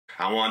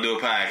I want to do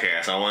a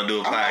podcast. I want to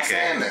do a podcast. I'm not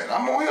saying that.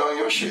 I'm on here on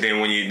your shit.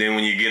 Then when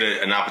you get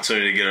an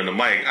opportunity to get on the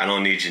mic, I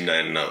don't need you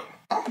nothing up.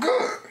 I'm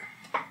good.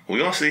 We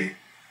gonna see.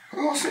 We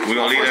gonna see. We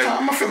gonna leave that.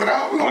 I'm gonna figure it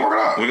out. We gonna work it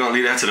out. We gonna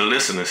leave that to the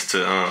listeners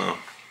to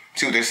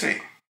see what they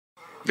say.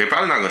 They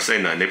probably not gonna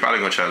say nothing. They probably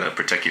gonna try to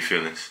protect your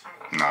feelings.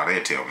 Nah,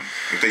 they'll tell me.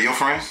 If they're your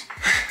friends.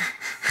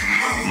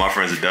 My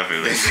friends are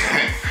definitely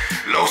listening.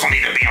 Los don't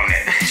need to be on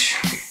that bitch.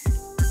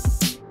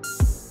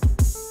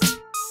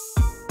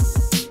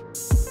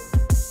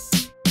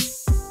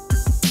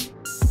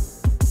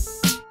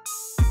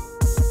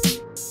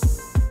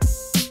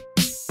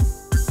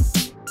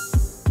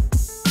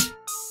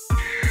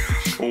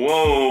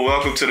 Whoa,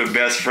 welcome to the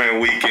Best Friend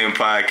Weekend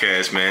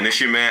podcast, man. It's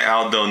your man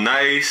Aldo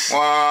NICE.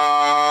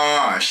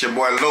 It's your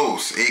boy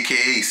Los,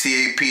 aka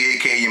CAP,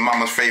 aka your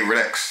mama's favorite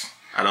ex.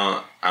 I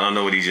don't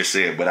know what he just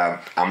said, but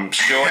I'm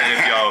sure that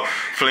if y'all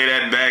play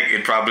that back,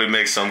 it probably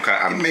makes some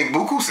kind. It make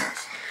buku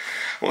sense.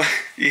 Well,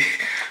 yeah.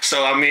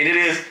 So I mean, it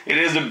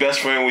is the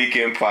Best Friend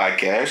Weekend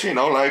podcast. You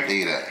know, like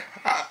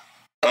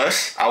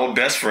us, our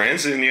best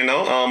friends, and you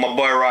know, my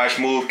boy Raj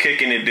Move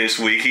kicking it this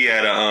week. He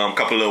had a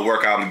couple of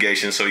work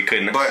obligations, so he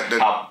couldn't. But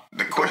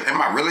the question, am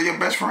I really your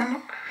best friend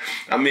though?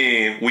 I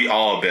mean, we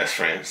all best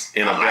friends.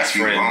 And a best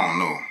friend. I don't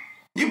know.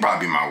 You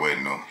probably be my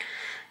wedding though.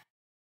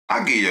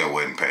 I'll give you a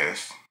wedding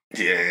pass.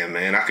 Yeah,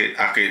 man, I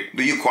could.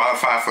 Do you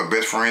qualify for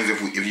best friends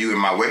if you in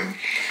my wedding?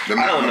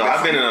 I don't know.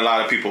 I've been in a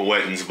lot of people's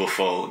weddings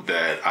before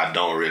that I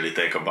don't really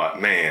think about.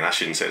 Man, I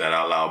shouldn't say that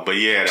out loud, but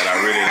yeah, that I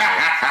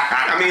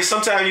really. I mean,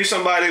 sometimes you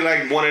somebody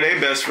like one of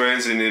their best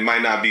friends, and it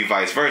might not be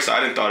vice versa. I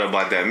didn't thought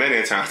about that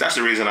many times. That's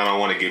the reason I don't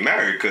want to get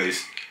married,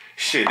 because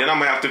shit, then I'm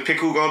gonna have to pick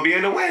who gonna be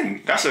in the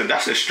wedding. That's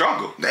a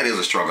struggle. That is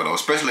a struggle though,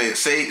 especially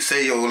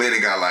say your lady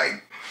got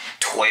like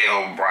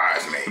 12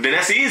 bridesmaids. Then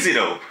that's easy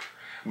though.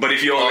 But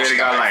if you already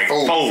got like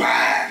 4, 5,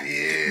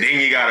 yeah. Then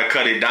you gotta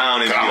cut it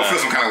down. And I'm gonna feel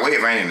some kind of way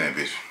if I ain't in that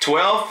bitch.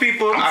 12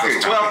 people?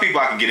 12 people,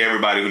 I can get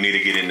everybody who need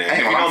to get in there. If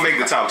you don't make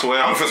the top 12,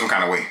 I'm gonna feel some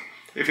kind of way.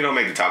 If you don't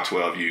make the top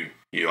 12, you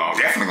all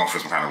definitely gonna feel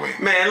some kind of way.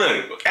 Man,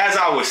 look, as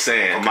I was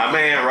saying, my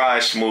man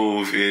Raj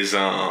Smooth is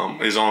on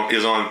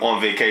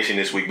vacation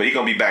this week, but he's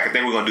gonna be back. I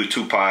think we're gonna do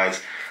 2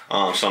 pods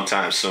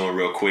sometime soon,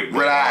 real quick.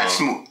 Red-eyed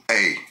Smooth.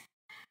 Hey,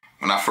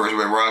 when I first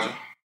met Roger,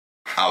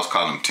 I was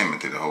calling him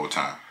Timothy the whole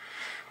time.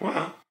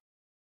 Well.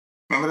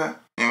 Remember that?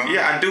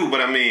 Yeah, I do,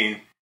 but I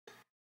mean,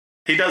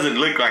 he doesn't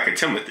look like a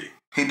Timothy.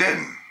 He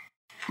didn't.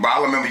 But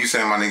I remember you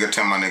saying my nigga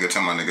Tim, my nigga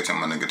Tim, my nigga Tim,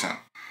 my nigga Tim.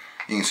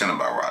 You ain't saying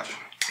about Roger.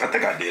 I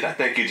think I did. I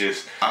think you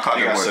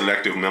got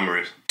selective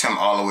memories. Tim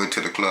all the way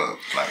to the club,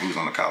 like we was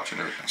on the couch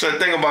and everything. So the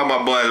thing about my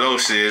boy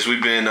Los is we've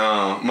been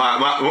another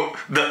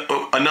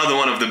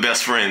one of the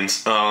best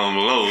friends,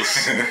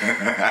 Los.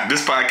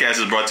 This podcast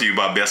is brought to you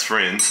by Best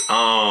Friends.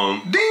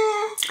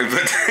 Ding.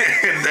 But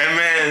that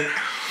man.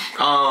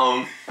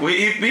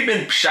 We've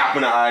been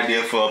shopping an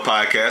idea for a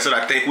podcast, and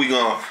I think we're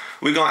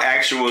gonna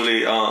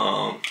actually.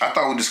 I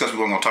thought we discussed we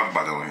weren't gonna talk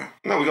about that on here.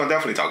 No, we're gonna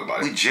definitely talk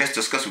about it. We just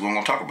discussed we weren't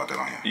gonna talk about that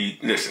on here.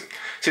 Listen,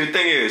 see, the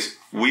thing is,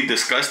 we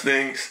discuss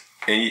things,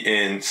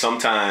 and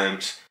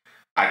sometimes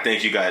I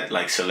think you got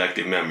like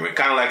selective memory,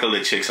 kind of like a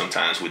little chick.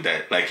 Sometimes with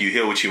that, like you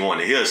hear what you want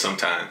to hear.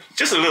 Sometimes,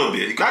 just a little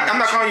bit. I'm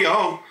not calling you a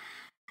hoe.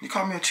 You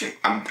called me a chick.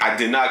 I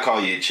did not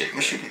call you a chick.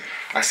 Yes, you did.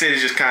 I said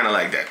it's just kind of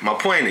like that. My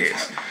point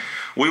is.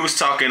 We was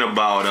talking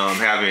about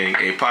having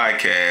a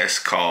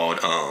podcast called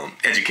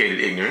Educated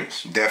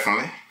Ignorance.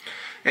 Definitely.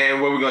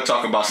 And where we're going to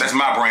talk about... That's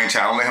my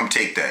brainchild. I'll let him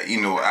take that. You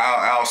know,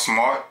 Al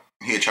smart,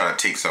 he'll try to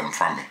take something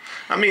from me.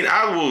 I mean,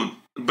 I will...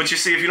 But you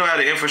see, if you don't have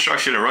the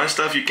infrastructure to run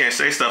stuff, you can't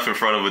say stuff in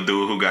front of a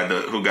dude who got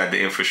the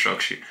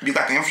infrastructure. You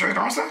got the infrastructure to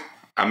run stuff?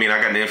 I mean,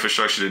 I got the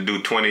infrastructure to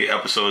do 20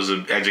 episodes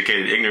of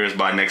Educated Ignorance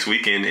by next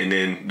weekend, and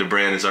then the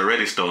brand is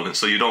already stolen.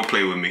 So you don't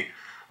play with me.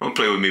 Don't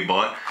play with me,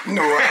 boy.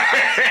 No.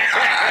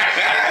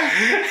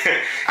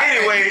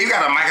 Anyway, you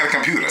got a mic and a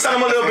computer. Tell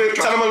them a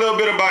little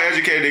bit about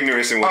Educated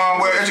Ignorance and what.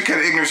 Well,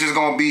 Educated Ignorance is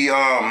gonna be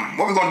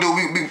what we're gonna do.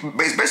 We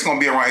basically gonna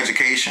be around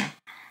education,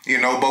 you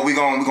know. But we're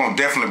gonna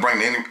definitely bring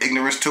the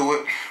ignorance to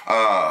it.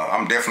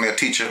 I'm definitely a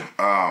teacher.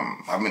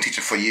 I've been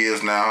teaching for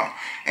years now,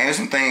 and there's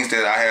some things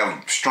that I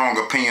have strong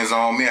opinions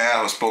on. Me and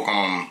Al have spoken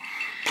on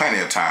plenty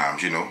of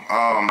times, you know.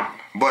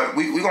 But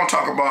we're going to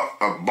talk about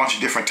a bunch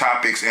of different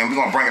topics, and we're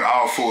going to bring it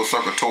all full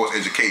circle towards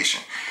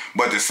education.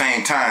 But at the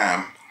same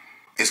time,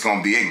 it's going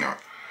to be ignorant.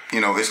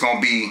 You know, it's going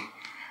to be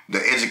the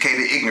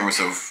educated ignorance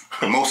of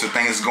most of the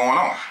things that's going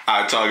on.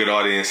 Our target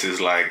audience is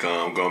like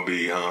going to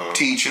be...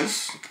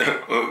 teachers.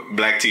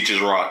 Black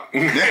teachers rock.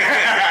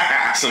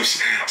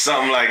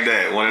 Something like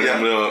that. One of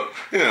them little,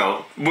 you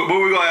know. But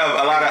we're going to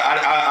have a lot of...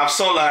 I've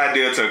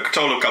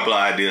told a couple of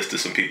ideas to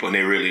some people, and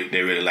they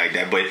really like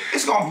that. But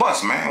it's going to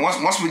bust, man.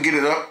 Once we get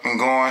it up and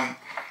going...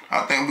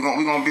 I think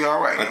we're gonna be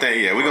all right. I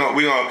think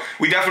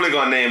we definitely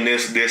gonna name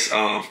this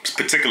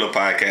particular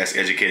podcast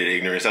Educated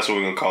Ignorance. That's what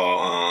we're gonna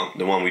call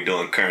the one we're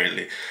doing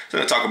currently. So we're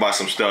gonna talk about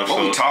some stuff.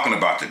 What we talking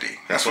about today?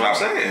 That's what I'm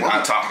saying. What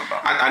we talking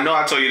about? I know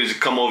I told you to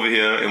just come over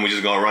here and we're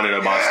just gonna run it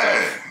about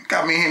stuff.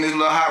 Got me in this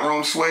little hot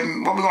room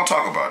sweating. What we gonna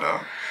talk about, though?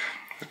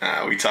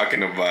 We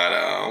talking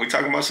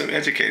about some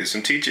educators,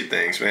 some teacher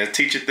things, man.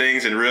 Teacher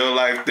things and real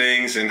life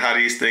things, and how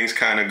these things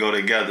kind of go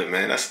together,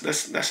 man.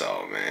 That's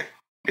all, man.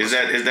 Is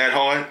that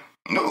hard?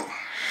 No.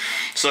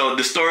 So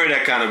the story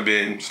that kind of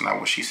been... It's not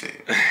what she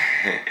said.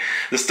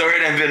 The story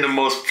that been the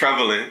most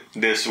prevalent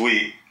this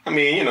week. I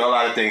mean, you know, a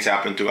lot of things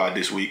happened throughout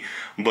this week,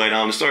 but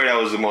the story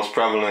that was the most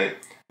prevalent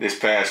this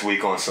past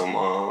week on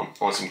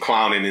some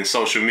clowning in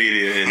social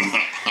media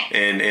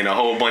and a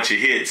whole bunch of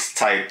hits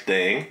type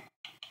thing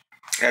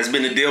has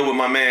been the deal with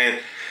my man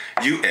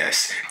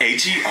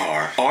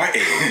USHERRAYM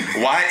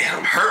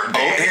Hurt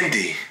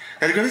Daddy.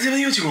 That's gonna tell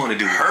you what you want to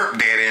do. Hurt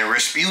Daddy and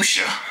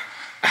Respucia.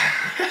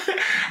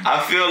 I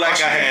feel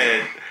like I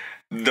had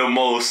the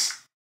most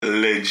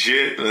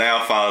legit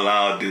laugh out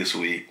loud this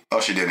week.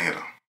 Usher didn't hit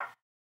her.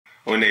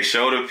 When they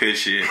showed a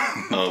picture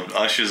of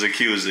Usher's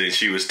accuser and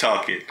she was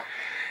talking,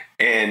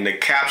 and the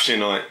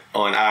caption on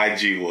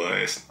IG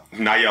was,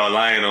 "Now y'all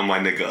lying on my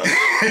nigga."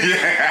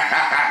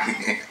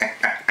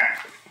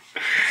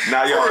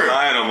 Now y'all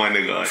lying on my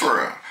nigga. For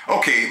real.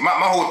 Okay, my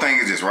whole thing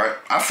is this, right?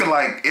 I feel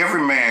like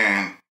every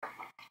man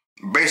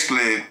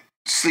basically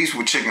sleeps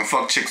with chick and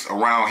fuck chicks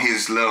around in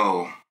his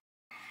little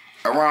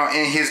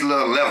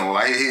level,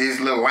 like his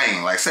little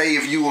lane. Like, say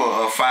if you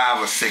were a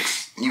 5 or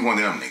 6, you one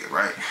of them niggas,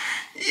 right?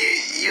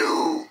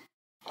 You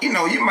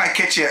know, you might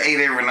catch your 8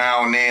 every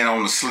now and then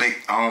on the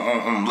slick,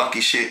 on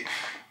lucky shit.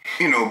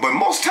 You know, but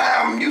most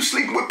time you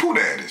sleeping with poo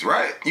daddies,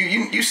 right?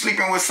 You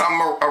sleeping with something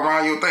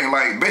around your thing.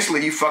 Like,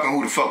 basically you fucking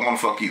who the fuck wanna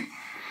fuck you.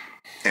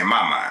 In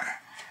my mind.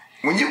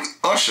 When you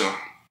Usher,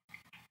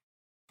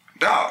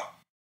 dog,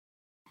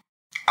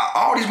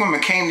 all these women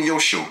came to your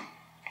show,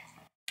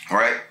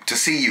 right? To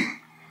see you.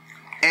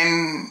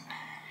 And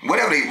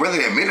whether they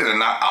admit it or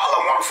not, all of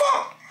them wanna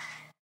fuck.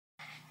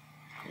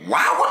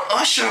 Why would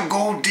Usher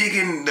go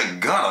digging the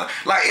gutter?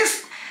 Like,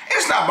 it's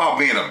not about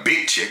being a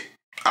big chick.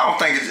 I don't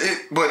think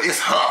but it's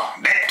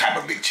her, that type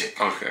of big chick.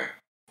 Okay.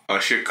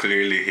 Usher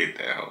clearly hit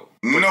that hoe.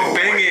 No the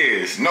thing way.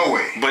 is, no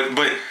way. But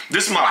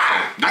this is my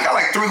point. I got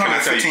like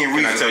 315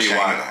 reasons. Can I tell you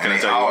why? Can I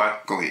tell you why?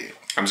 Go ahead.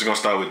 I'm just gonna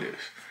start with this,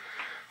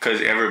 cause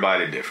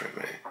everybody different,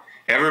 man.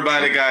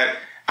 Everybody got.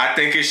 I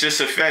think it's just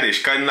a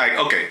fetish. Cause like,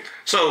 okay,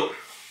 so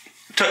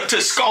to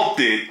sculpt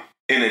it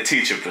in a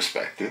teacher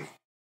perspective.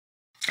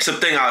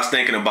 Something I was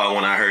thinking about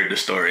when I heard the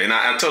story, and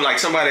I told, like,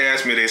 somebody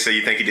asked me, they say,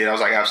 "You think he did?" I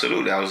was like,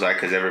 "Absolutely." I was like,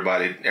 because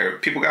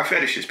people got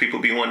fetishes, people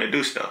be wanting to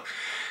do stuff,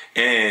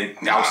 and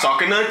I was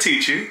talking to a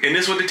teacher, and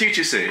this is what the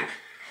teacher said.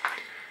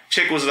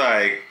 Chick was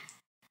like,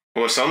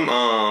 "Well,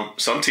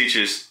 some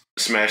teachers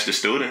smash the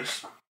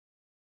students,"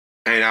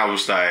 and I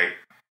was like,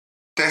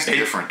 "That's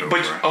different, though." But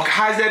right? Okay,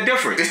 how is that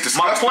different? It's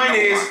disgusting.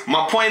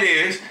 My point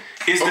is.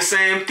 It's the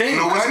same thing.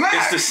 No, it's not.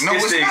 It's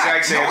the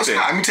exact same thing.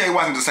 Let me tell you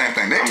why it's the same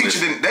thing. That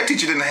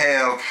teacher didn't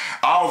have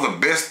all the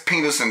best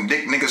penis and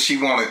dick niggas she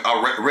wanted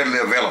readily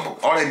available.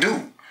 All they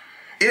do.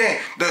 It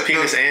ain't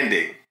penis and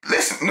dick.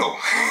 Listen, no.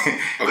 Okay.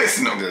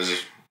 Listen, no.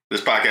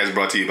 This podcast is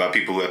brought to you by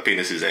people who have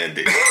penises and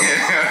dick.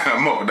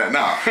 More than that.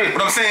 Nah.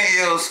 What I'm saying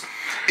is,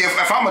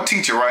 if I'm a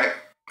teacher, right,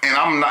 and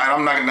I'm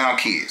knocking down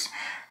kids,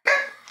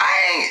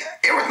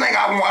 everything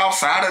I want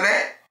outside of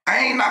that, I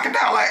ain't knocking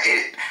down. Like,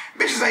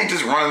 bitches ain't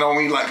just running on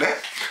me like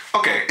that.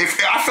 Okay.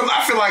 I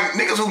feel like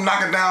niggas who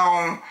knocking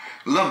down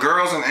little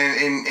girls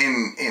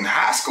in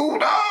high school,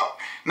 dog.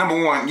 Number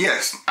one,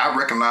 yes, I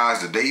recognize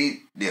that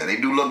they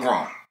do look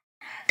wrong,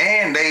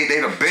 and they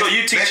the best. So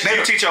you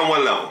teach on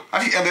what level?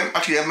 I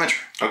teach elementary.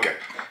 Okay.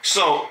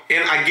 So,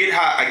 and I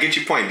get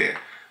your point there.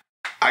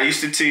 I used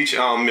to teach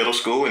middle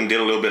school and did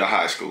a little bit of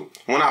high school.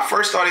 When I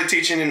first started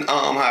teaching in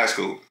high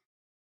school,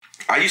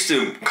 I used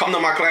to come to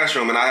my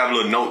classroom and I have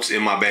little notes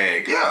in my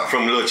bag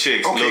from little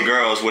chicks, little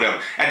girls, whatever.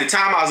 At the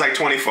time, I was like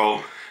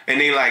 24, and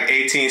they like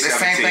 18, 17. The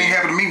same thing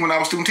happened to me when I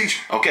was student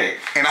teacher. Okay.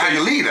 And I had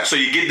to leave that. So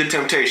you get the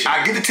temptation.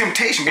 I get the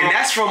temptation. And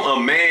that's from a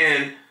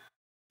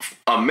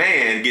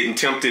man getting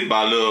tempted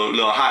by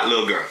little hot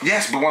little girl.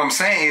 Yes, but what I'm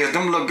saying is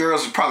them little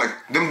girls are probably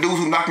them dudes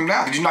who knocked them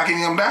down. Did you knock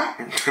any of them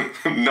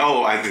down?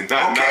 No, I did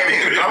not.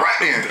 Okay, then. All right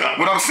then.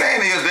 What I'm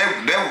saying is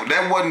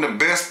that wasn't the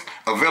best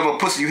available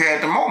pussy you had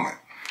at the moment.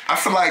 I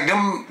feel like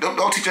them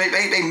teachers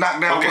they knock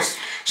down what's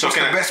the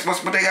best,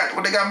 what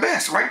they got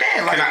best right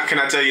there. Like, can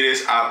I tell you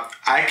this?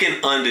 I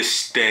can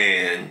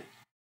understand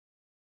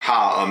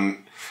how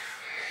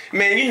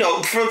man, you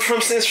know,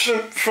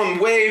 from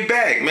way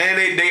back, man,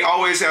 they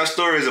always have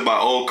stories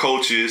about old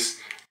coaches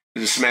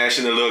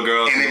smashing the little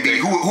girls. And it be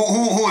who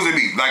was it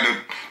be? Like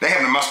they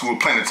having in my school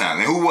plenty of times.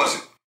 And who was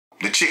it?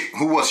 The chick,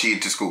 who was she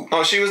at the school?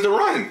 Oh, she was the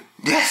run.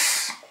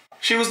 Yes.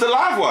 She was the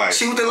live wire.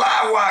 She was the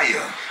live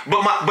wire.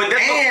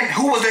 And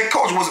who was that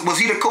coach? Was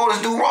he the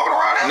coldest dude walking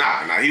around there?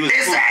 Nah, he was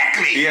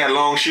exactly. He had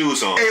long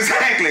shoes on.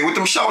 Exactly, with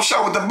them short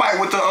with the bike,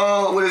 with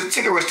his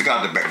ticket stick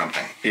out the back of them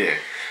thing. Yeah.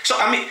 So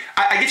I mean,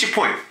 I get your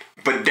point,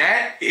 but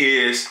that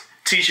is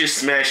teachers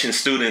smashing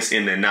students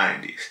in the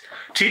 90s.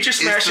 Teachers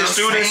smashing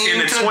students in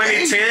the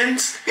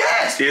 2010s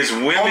Yes.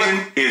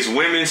 is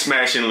women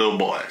smashing little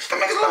boys. Them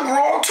niggas look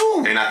grown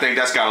too. And I think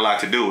that's got a lot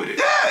to do with it.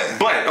 Yeah.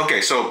 But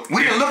okay, so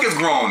we didn't look as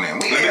grown then.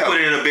 Let me put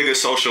it in a bigger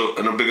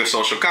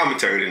social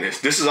commentary than this.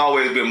 This has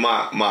always been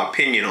my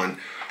opinion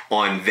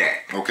on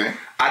that. Okay.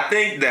 I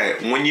think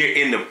that when you're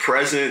in the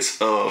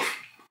presence of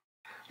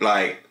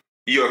like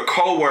your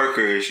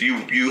coworkers,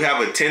 you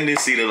have a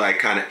tendency to like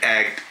kind of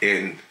act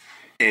and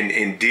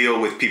deal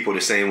with people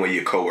the same way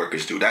your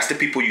coworkers do. That's the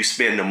people you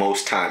spend the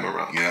most time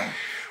around. Yeah.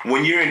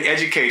 When you're in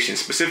education,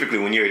 specifically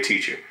when you're a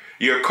teacher,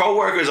 your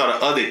coworkers are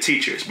the other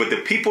teachers, but the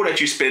people that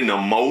you spend the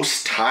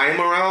most time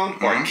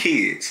around are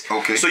kids.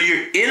 Okay. So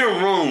you're in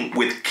a room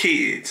with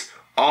kids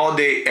all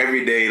day,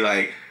 every day.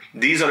 Like,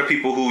 these are the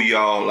people who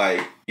y'all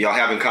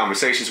having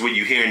conversations with.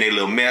 You hearing their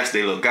little mess,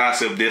 their little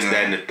gossip, this,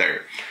 that, and the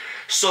third.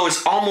 So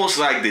it's almost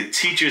like the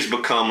teachers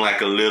become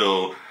like a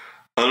little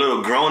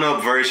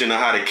grown-up version of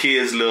how the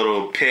kids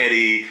little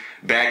petty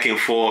back and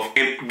forth.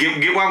 And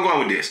get where I'm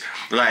going with this.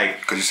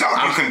 Like, because you sound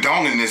like I'm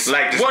condoning this.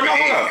 Like, this well, no,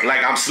 behavior.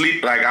 like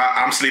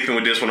I'm sleeping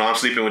with this one, or I'm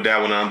sleeping with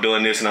that one, I'm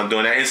doing this and I'm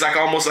doing that. It's like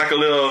almost like a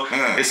little.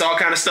 It's all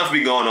kind of stuff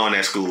be going on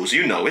at schools.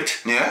 You know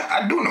it. Yeah,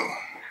 I do know.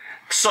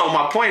 So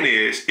my point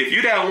is, if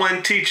you that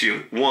one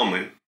teacher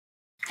woman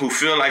who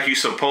feel like you're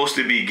supposed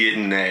to be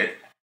getting that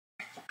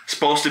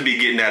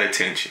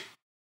attention,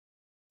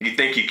 you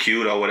think you're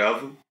cute or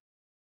whatever,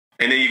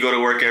 and then you go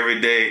to work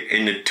every day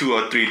and the 2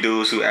 or 3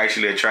 dudes who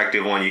actually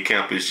attractive on your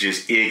campus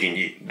just egging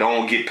you,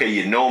 don't pay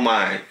you no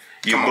mind,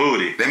 you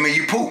booty. That mean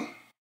you poo.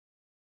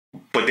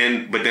 But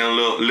then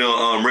little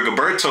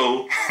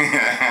Rigoberto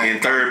in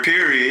third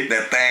period,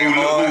 that thing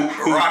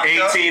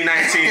who's 18,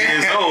 19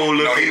 years old.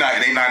 No, they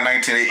not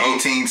 19,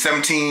 18,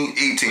 17,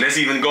 18. Let's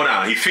even go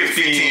down. He's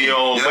 15 years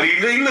old, but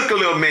he look a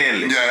little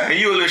manly. Yeah. And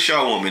you a little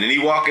short woman, and he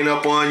walking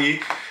up on you,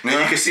 and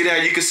you can see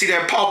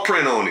that paw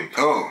print on him.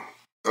 Oh.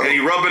 And he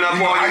rubbing up on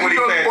you when he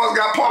passed. Boys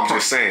got paw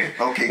print. Just saying.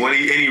 Okay. When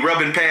he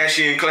rubbing past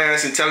you in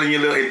class and telling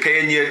you and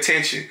paying you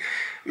attention.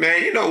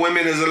 Man, you know,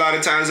 women is a lot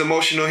of times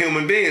emotional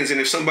human beings,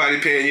 and if somebody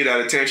paying you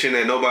that attention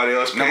that nobody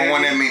else paying, number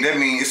one, that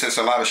means it's just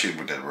a lot of shit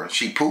with that, bro.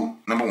 She poo,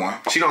 number one.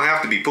 She don't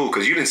have to be poo,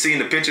 because you didn't see in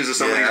the pictures of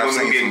some of these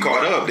women getting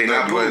caught up. They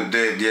not poo.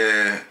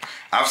 Yeah,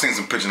 I've seen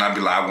some pictures, and I'd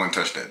be like, I wouldn't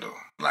touch that though.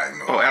 Like,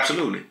 no. Oh,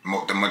 absolutely.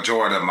 The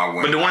majority of my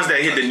women. But the ones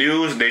that hit the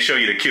news, they show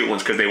you the cute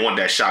ones because they want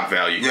that shock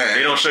value. Yeah,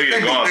 they don't show you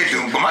the garbage. They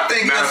do. But my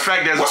thing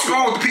is, what's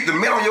wrong with the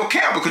men on your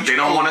campus? Because they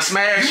don't want to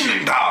smash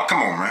you. Dog,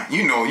 come on, man.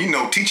 You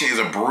know, teaching is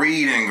a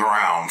breeding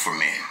ground for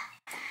men.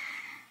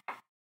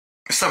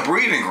 It's a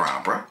breeding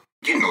ground, bro.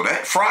 You know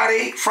that.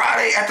 Friday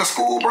at the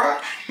school, bro.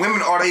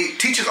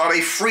 Teachers are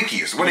they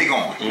freakiest? Where they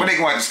going? Mm-hmm. Where they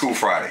going at school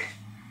Friday?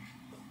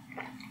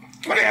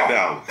 Where they going?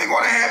 Hour. They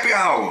going to happy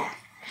hour.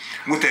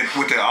 With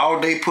that all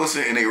day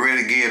pussy and they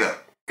ready to get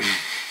up.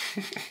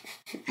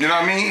 You know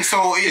what I mean?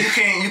 So you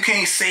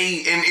can't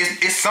say, and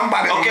it's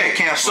somebody on that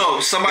campus. So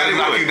somebody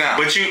knock you down.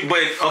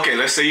 But okay,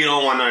 let's say you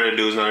don't want none of the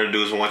dudes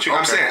want you. Okay.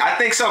 I'm saying I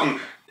think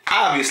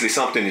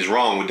something is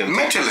wrong with them.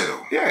 Mentally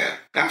though. Yeah,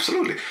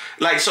 absolutely.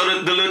 Like,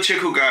 so the little chick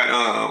who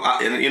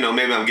got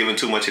maybe I'm giving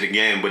too much of the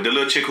game, but the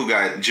little chick who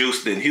got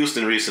juiced in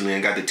Houston recently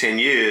and got the 10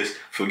 years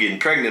for getting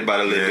pregnant by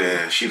the little dude.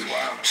 Yeah, she's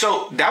wild.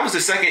 So that was the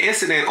second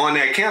incident on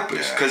that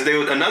campus, because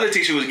another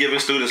teacher was giving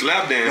students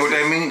lap dances. You know what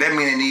that mean? That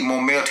mean they need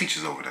more male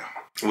teachers over there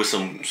with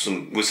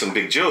some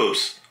big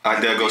jobs. Out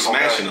there go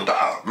smashing them.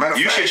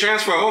 You should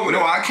transfer over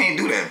there. No, I can't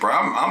do that, bro.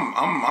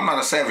 I'm not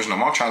a savage no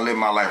more. I'm trying to live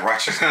my life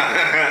righteous.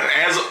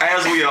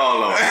 as we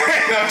all are.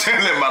 I'm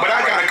trying to live my life. But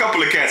I got a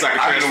couple of cats I can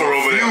transfer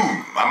over there.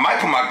 I might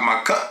put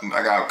my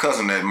I got a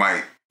cousin that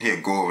might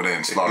go over there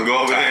and slaughter.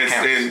 Go over there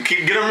and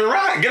get them in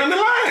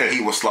line. He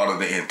will slaughter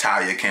the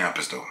entire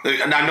campus though.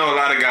 And I know a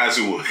lot of guys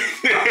who would.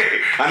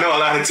 I know a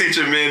lot of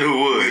teacher men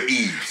who would. With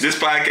ease. This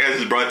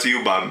podcast is brought to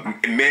you by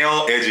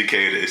male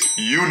educators.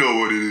 You know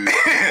what it is.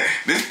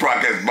 This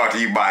podcast is brought to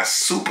you by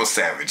super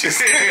savages.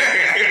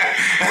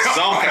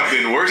 Some have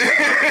been worse.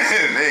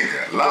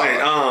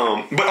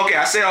 But okay,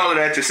 I say all of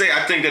that to say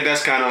I think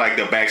that's kind of like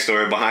the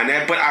backstory behind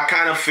that. But I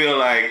kind of feel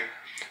like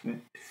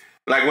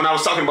when I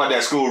was talking about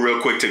that school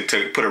real quick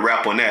to put a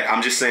wrap on that,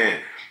 I'm just saying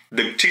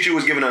the teacher who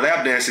was giving her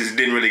lap dances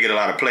didn't really get a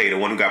lot of play. The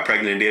one who got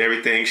pregnant and did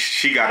everything,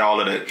 she got all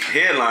of the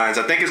headlines.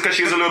 I think it's because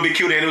she was a little bit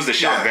cute and it was the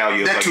shock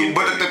value. That too.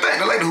 But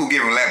the lady who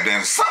giving lap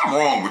dances, something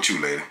wrong with you,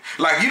 lady.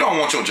 Like, you don't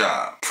want your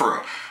job, for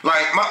real.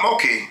 Like,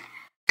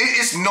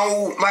 it's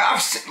no,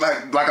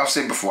 like I've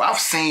said before, I've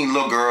seen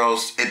little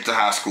girls at the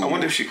high school. I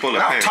wonder if she pulled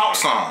her pants. I've taught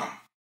some.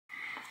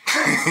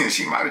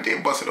 She might have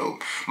did bust it open.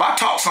 But I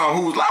taught some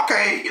who was like,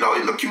 okay,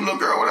 you look cute little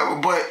girl, whatever,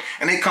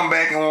 and they come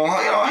back and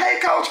hey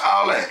coach,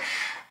 all that.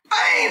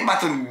 I ain't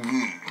about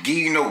to give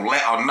you no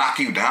or knock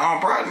you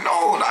down, bro.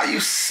 No, you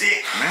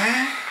sick,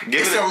 man.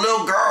 It's a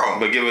little girl.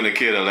 But giving a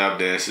kid a lap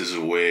dance is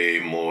way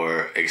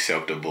more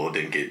acceptable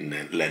than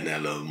letting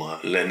that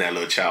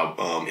little child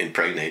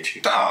impregnate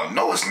you. Dog,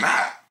 no, it's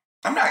not.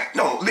 I'm not.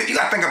 No, you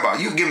gotta think about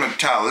it. You giving a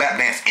child a lap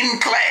dance in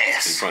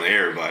class. In front of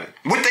everybody.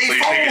 With their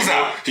phones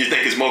out. Do you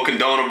think it's more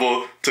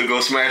condonable to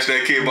go smash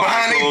that kid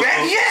behind their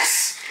back?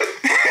 Yes.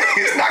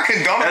 It's not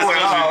condonable That's the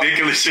at all. most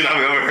ridiculous shit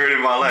I've ever heard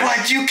in my life.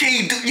 But you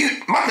can't do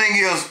my thing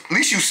is, at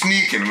least you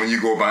sneaking when you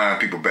go behind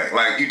people back.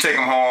 Like you take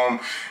them home,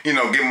 you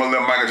know, give them a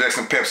little Michael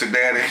Jackson Pepsi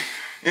Daddy.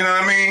 You know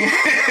what I mean?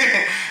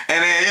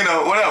 And then, you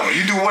know, whatever.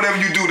 You do whatever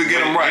you do to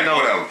get them right, you know,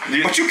 whatever.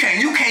 But you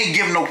can't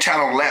give no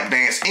child a lap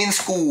dance in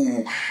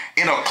school,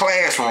 in a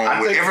classroom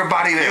with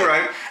everybody there.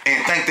 Right.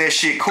 And think that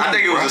shit cool. I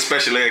think it was a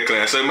special ed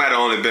class, so it might have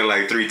only been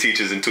like 3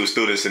 teachers and 2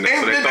 students in there.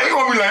 So they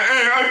gonna be like,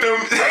 hey, I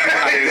didn't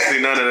see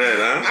none of that,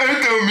 huh? I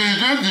told me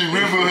just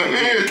remember her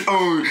head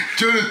on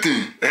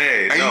Jonathan.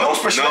 Hey, and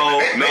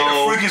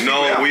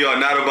no, we are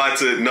not about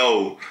to.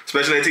 No,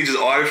 special ed teachers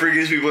are the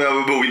freakiest people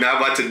ever, but we're not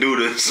about to do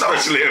the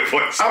special ed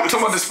voice. I'm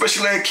talking about the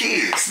special ed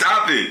kids.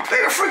 Stop it. They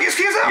the freakiest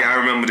kids ever. Yeah, I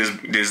remember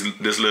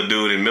this little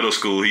dude in middle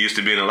school. He used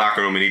to be in the locker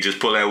room and he just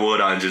pull that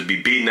wood out and just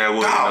be beating that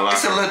wood in the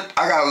locker room.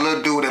 I got a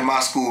little dude in my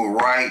school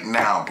right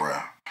now, bro.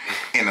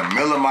 In the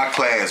middle of my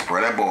class,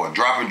 bro. That boy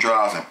dropping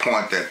draws and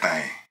point that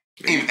thing.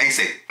 He ain't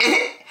say.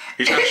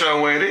 He's trying to show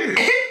him where it is.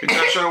 He's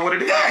trying to show him what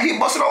it is. Yeah, he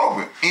busted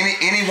open.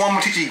 Any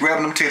woman teacher, he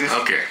grabbing them titties.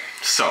 Okay,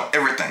 so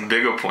everything.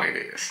 Bigger point.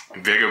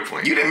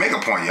 You didn't make a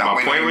point, y'all.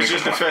 My point was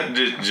just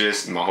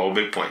my whole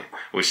big point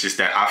was just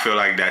that I feel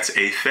like that's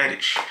a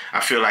fetish. I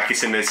feel like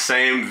it's in the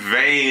same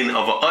vein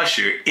of a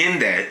Usher in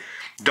that.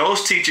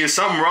 Those teachers,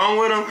 something wrong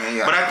with them,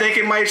 but I think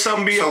it might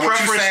something be a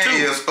preference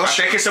too. I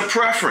think it's a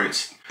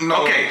preference.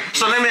 No. Okay,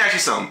 so let me ask you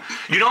something.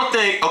 You don't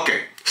think?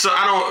 Okay, so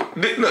I don't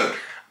look.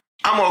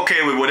 I'm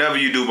okay with whatever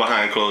you do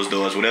behind closed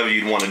doors, whatever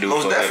you want to do.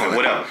 Most definitely.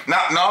 Whatever. No,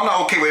 I'm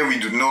not okay with whatever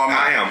you do. No, I'm not.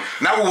 I am.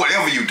 Not with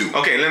whatever you do.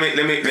 Okay, let me.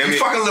 If you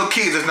fucking little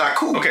kids, it's not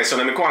cool. Okay, so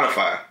let me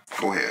quantify.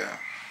 Go ahead.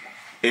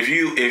 If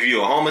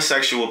you're a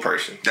homosexual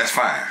person, that's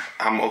fine.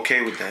 I'm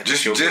okay with that.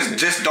 Just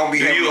don't be.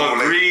 Do you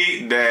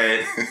agree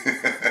that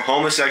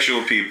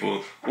homosexual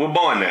people were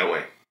born that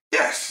way?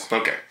 Yes.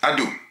 Okay, I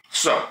do.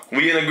 So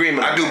we in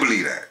agreement. I do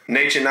believe that.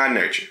 Nature, not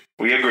nurture.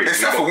 We agree.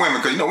 Except for women,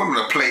 because you know women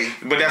are play.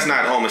 But that's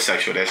not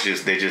homosexual.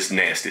 They're just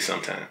nasty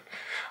sometimes.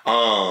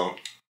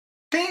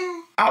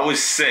 Ding. I would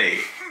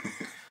say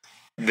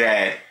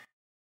that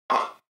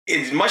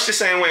it's much the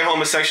same way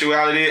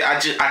homosexuality. I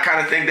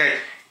kind of think that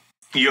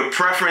your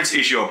preference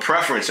is your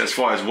preference as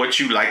far as what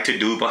you like to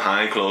do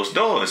behind closed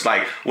doors.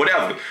 Like,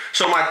 whatever.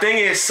 So my thing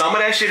is, some of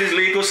that shit is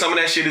legal, some of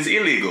that shit is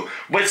illegal.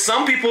 But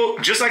some people,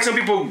 just like some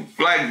people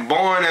like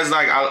born as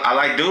like, I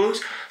like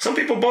dudes, some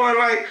people born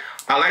like,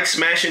 I like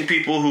smashing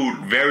people who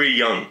very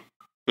young.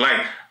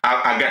 Like,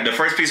 I got the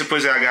first piece of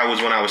pussy I got was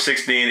when I was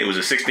 16. It was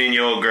a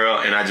 16-year-old girl,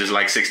 and I just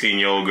like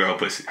 16-year-old girl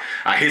pussy.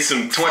 I hit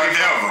some 20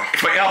 forever.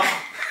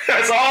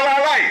 That's all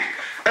I like.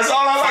 That's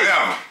all I like.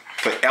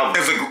 Forever.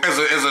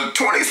 As a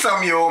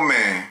 20-something-year-old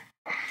man,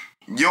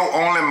 your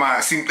only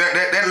mind. See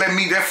that let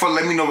me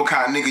know what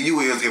kind of nigga you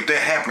is if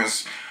that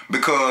happens.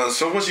 Because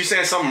so what you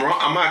saying? Something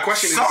wrong? My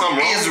question is something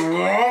wrong. Is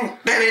wrong.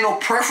 That ain't no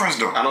preference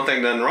though. I don't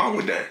think nothing wrong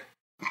with that.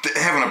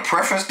 Having a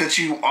preference that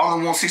you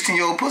only want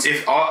 16-year-old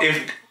pussy.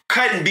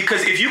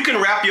 Because if you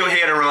can wrap your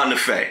head around the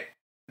fact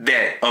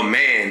that a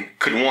man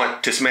could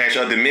want to smash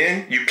other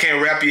men, you can't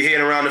wrap your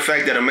head around the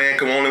fact that a man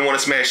can only want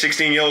to smash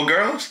 16-year-old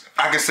girls?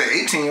 I can say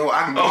 18-year-old.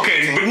 I can go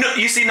okay, 18. But no,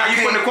 you see now you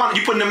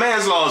putting the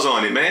man's laws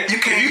on it, man. You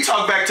can't. If you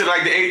talk back to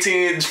like the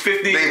 18,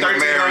 15,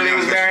 13-year-old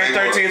niggas married,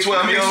 13,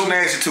 12-year-old.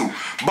 Nasty too.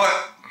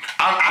 But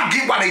I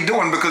get why they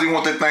doing it because they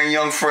want that thing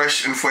young,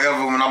 fresh, and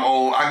forever when I'm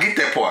old. I get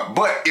that part.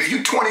 But if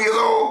you 20 years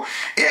old,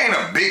 it ain't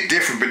a big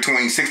difference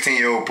between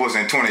 16-year-old pussy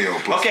and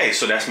 20-year-old pussy. Okay,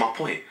 so that's my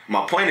point.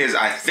 My point is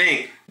I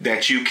think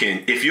that you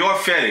can, if your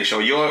fetish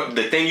or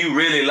the thing you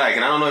really like,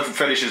 and I don't know if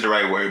fetish is the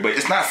right word, but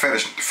it's not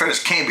fetish.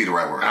 Fetish can't be the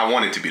right word. I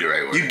want it to be the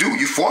right word. You do.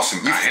 You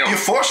forcing. You're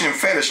forcing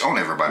fetish on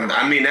everybody.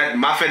 Right? I mean,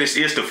 my fetish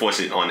is to force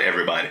it on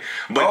everybody.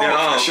 But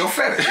that's your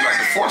fetish. You like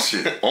to force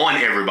shit on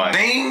everybody.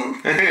 Ding.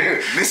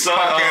 This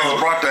podcast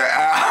brought that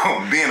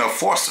out being a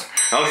forcer.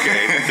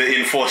 Okay, the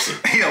enforcer.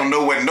 He don't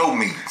know what no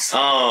means.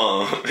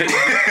 Oh,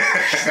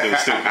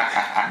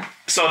 stupid.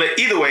 So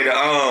either way,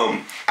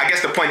 I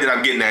guess the point that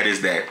I'm getting at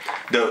is that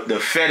the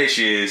fetish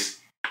is,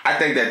 I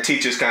think that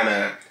teachers kind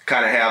of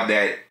have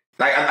that.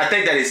 Like I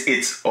think that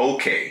it's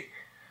okay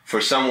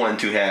for someone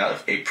to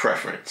have a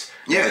preference.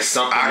 Yeah, it's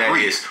something that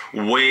is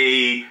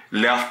way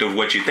left of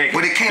what you think.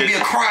 But it can't be a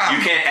crime.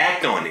 You can't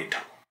act on it.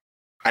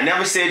 I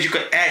never said you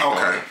could act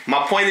on it.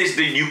 My point is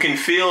that you can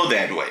feel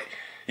that way.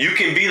 You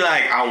can be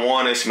like, I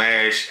want to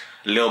smash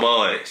little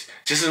boys.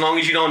 Just as long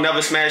as you don't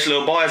never smash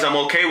little boys, I'm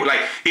okay with.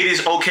 Like, it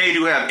is okay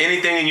to have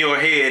anything in your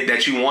head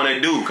that you want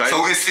to do.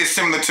 So it's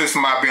similar to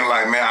somebody being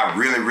like, man, I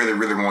really, really,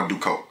 really want to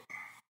do coke.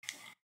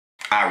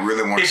 I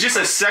really want. It's just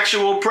a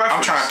sexual preference.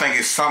 I'm trying to think.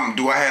 It's something.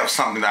 Do I have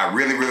something that I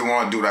really, really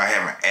want to do that I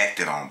haven't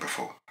acted on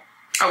before?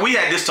 We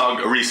had this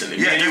talk recently.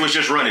 Yeah, you was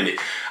just running it.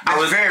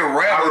 It's very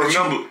rare. I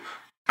remember.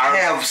 I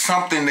have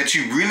something that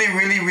you really,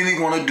 really, really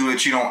want to do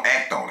that you don't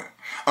act on it.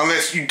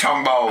 Unless you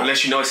talking about...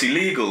 Unless you know it's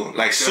illegal.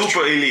 Like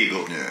super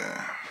illegal.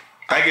 Yeah.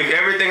 Like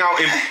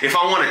if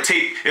I want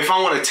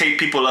to tape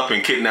people up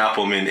and kidnap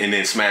them and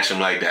then smash them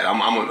like that, I'm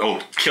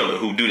a killer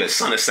who do that,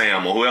 Son of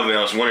Sam or whoever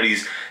else, one of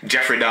these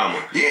Jeffrey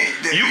Dahmer. Yeah,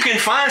 you can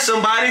find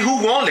somebody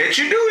who won't let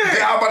you do that.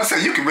 Yeah, I was about to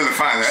say you can really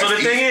find that. So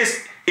the thing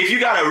is, if you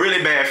got a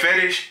really bad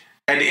fetish,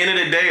 at the end of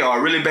the day, or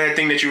a really bad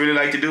thing that you really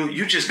like to do,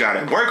 you just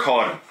gotta work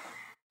harder.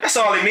 That's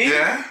all it means.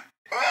 Yeah.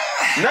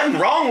 Nothing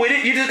wrong with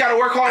it. You just gotta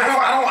work harder. If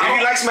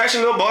you like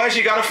smashing little boys,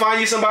 you gotta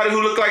find you somebody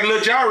who look like Lil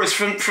Jairus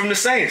from the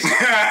Saints.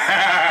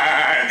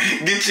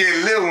 Get you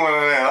a little one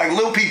of that, like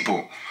little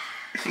people.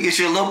 Get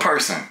you a little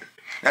person.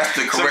 That's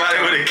the correct. Somebody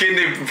with a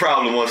kidney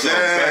problem or something.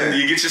 Yeah.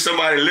 You get you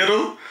somebody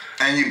little,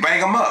 and you bang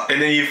them up,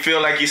 and then you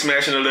feel like you're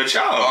smashing a little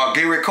child.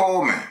 Gary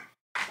Coleman.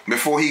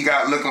 Before he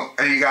got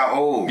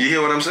old. You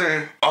hear what I'm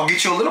saying? I'll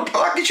get you a little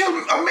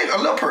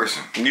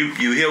person.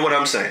 You hear what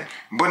I'm saying?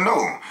 But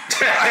no.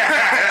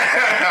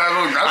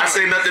 I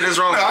say nothing is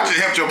wrong. No, I just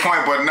helped your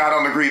point, but I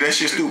don't agree. That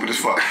shit stupid as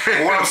fuck.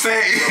 But what I'm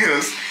saying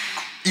is,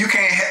 you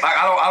can't.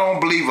 I don't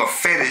believe a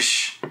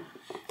fetish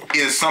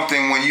is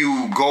something when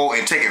you go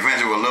and take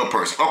advantage of a little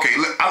person. Okay,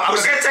 look,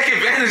 take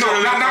advantage of a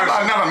little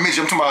person? Not a midget.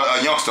 I'm talking about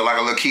a youngster, like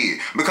a little kid.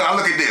 Because I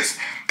look at this.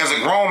 As a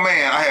grown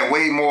man, I had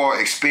way more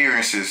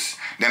experiences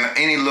than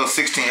any little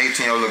 16,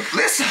 18-year-old.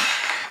 Listen,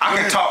 I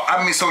can talk.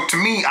 I mean, so to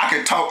me, I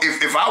can talk.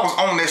 If I was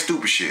on that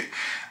stupid shit,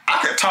 I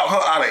could talk her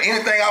out of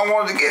anything I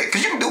wanted to get.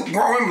 Because you can do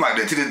grown women like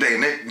that to this day.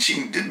 And this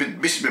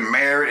bitch has been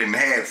married and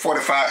had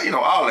 45,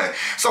 all that.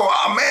 So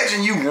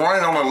imagine you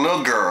running on a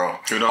little girl.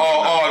 Or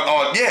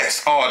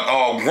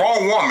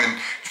grown woman,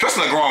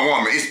 especially a grown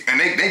woman. And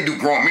they do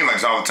grown men like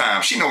this all the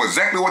time. She know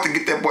exactly what to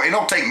get that boy. It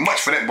don't take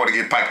much for that boy to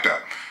get piped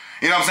up.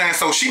 You know what I'm saying?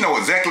 So she know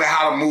exactly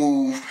how to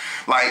move.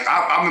 Like,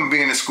 I remember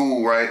being in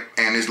school, right?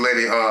 And this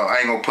lady, I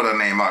ain't gonna put her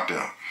name out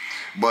there.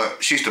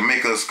 But she used to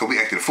make us, because we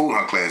acted a fool in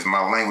her class.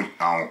 My language,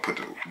 I don't put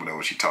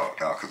whatever she taught,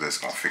 y'all, because that's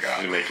gonna figure out.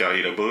 She make y'all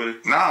eat a booty?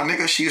 Nah,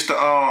 nigga, she used to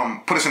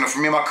put us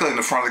me and my cousin in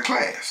the front of the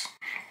class.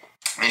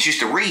 And she used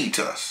to read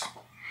to us.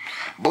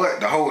 But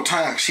the whole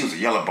time, she was a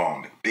yellow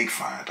bone, big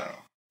fine dog.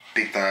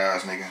 Big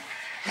thighs, nigga.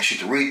 And she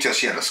used to read to us.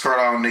 She had a skirt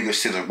on, nigga.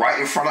 She was right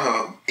in front of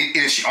her.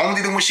 She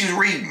only did it when she was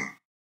reading.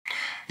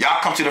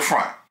 Y'all come to the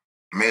front.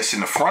 Man, sit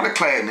in the front of the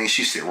class, and then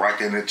she sit right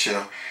there in the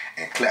chair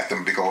and clap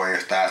them big old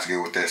ass thighs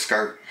together with that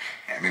skirt.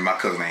 And me and my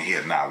cousin ain't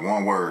hear not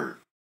one word.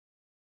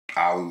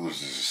 All we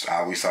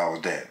saw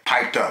was that.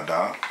 Piped up,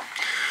 dog.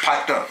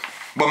 Piped up.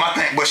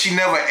 But she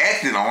never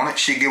acted on it.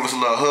 She give us a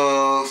little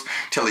hugs,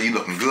 tell her you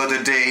looking good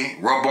today,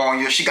 rub on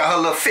you. She got her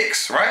little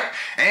fix, right?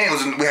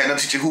 And we had another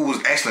teacher who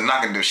was actually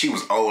knocking them. She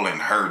was old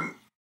and hurting.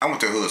 I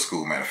went to hood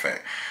school, matter of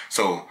fact.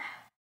 So,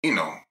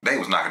 they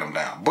was knocking them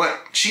down.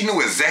 But she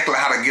knew exactly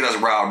how to get us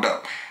riled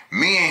up.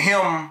 Me and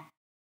him,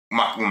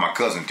 when my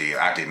cousin did,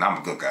 I didn't. I'm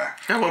a good guy.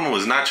 That woman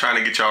was not trying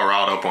to get y'all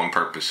riled up on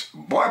purpose.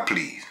 Boy,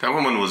 please. That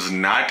woman was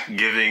not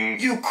giving...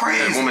 You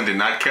crazy. That woman did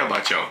not care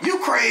about y'all. You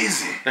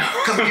crazy.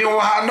 Because you know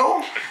how I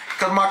know?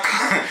 Because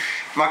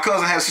my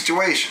cousin had a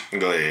situation.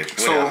 Go ahead.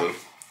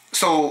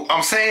 So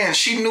I'm saying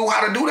she knew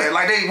how to do that.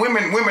 Like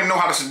women know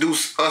how to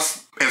seduce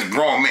us as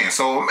grown men.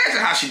 So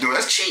imagine how she do it.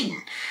 That's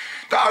cheating.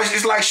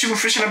 It's like shooting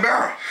fish in a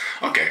barrel.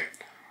 Okay.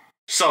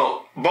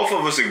 So both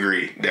of us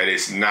agree that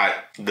it's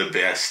not the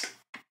best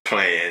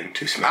plan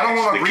to smash. I don't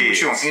want to agree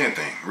kids. with you on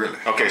anything, really.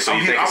 Okay, so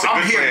you think it's a good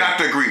plan? I'm here not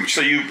to agree with you.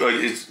 So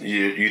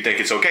you think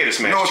it's okay to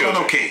smash children?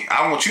 No, it's not okay.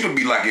 I want you to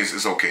be like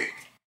it's okay.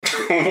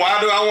 Why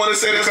do I want to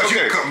say that's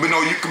okay?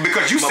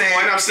 Because you said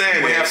point I'm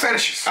saying you have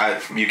fetishes.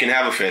 You can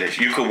have a fetish.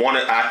 You could want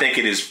to. I think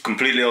it is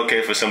completely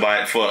okay for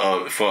somebody, for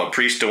a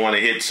priest to want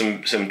to hit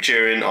some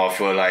cheering, or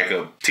for like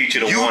a teacher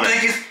to want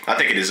to. I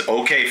think it is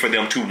okay for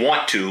them to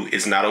want to.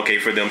 It's not okay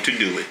for them to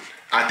do it.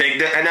 I think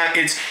that, and that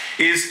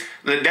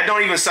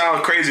don't even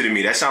sound crazy to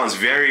me. That sounds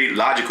very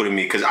logical to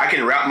me, because I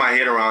can wrap my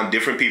head around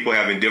different people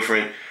having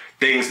different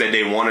things that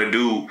they want to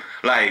do.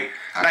 Like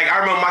I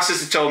remember my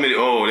sister told me,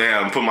 oh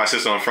damn, put my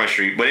sister on Front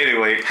Street. But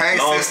anyway, hey,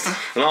 sister.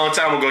 Long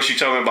time ago, she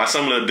told me about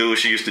some little dude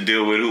she used to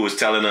deal with who was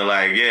telling her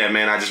like, yeah,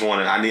 man, I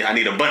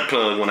need a butt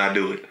plug when I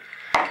do it.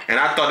 And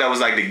I thought that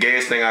was like the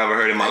gayest thing I ever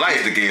heard in my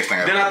life. The gayest thing.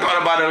 Then I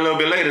thought about it a little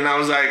bit later, and I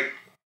was like,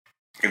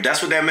 if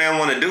that's what that man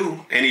want to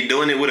do, and he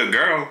doing it with a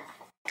girl,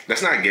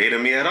 that's not gay to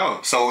me at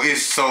all. So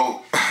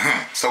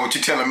what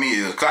you're telling me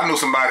is, because I know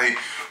somebody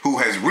who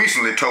has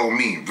recently told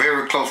me,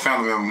 very close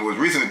family member, who has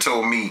recently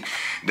told me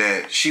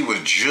that she was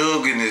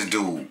jugging this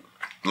dude,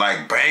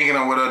 like banging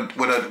him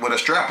with a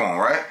strap on,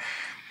 right?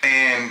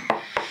 And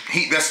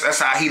that's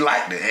how he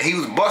liked it, and he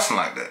was busting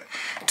like that.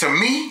 To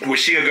me, was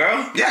she a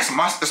girl? Yes,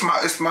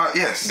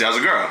 yes. That was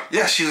a girl.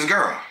 Yes, she's a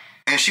girl,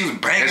 and she was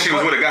banging. And she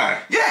was with a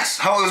guy. Yes,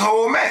 his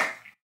whole man.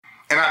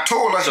 And I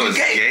told her, so she's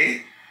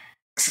gay.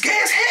 It's gay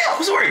as hell.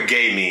 What's the word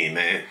gay mean,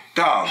 man?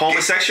 Dog.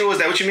 Homosexual? Is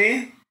that what you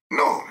mean?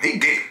 No, he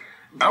gay.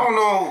 I don't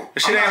know.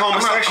 She ain't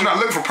homosexual. I'm not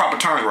looking for proper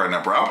terms right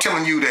now, bro. I'm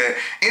telling you that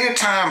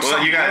anytime.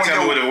 Well, you gotta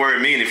tell me what the word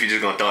mean if you're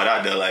just gonna throw it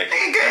out there. Like,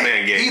 he gay.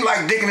 Man gay. He like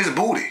dicking his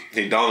booty.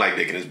 He don't like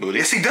dicking his booty.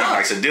 Yes, he does. He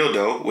likes a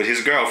dildo with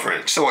his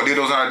girlfriend. So a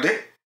dildo's not a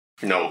dick?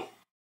 No.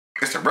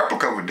 It's a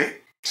replica of a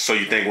dick. So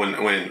you think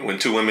when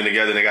two women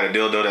together they got a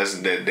dildo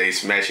that they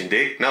smashing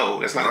dick? No,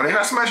 that's not. No, they're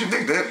not smashing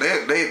dick.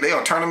 They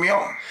are turning me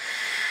on.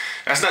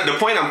 That's not the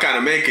point I'm kind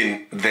of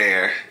making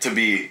there. To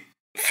be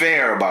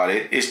fair about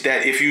it, is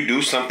that if you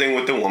do something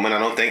with a woman, I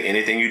don't think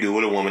anything you do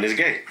with a woman is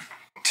gay.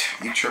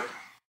 You tripping?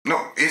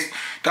 No, it's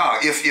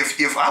dog.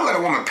 If I let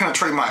a woman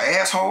penetrate my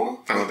asshole,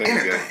 I don't think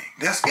anything,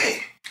 that's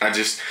gay.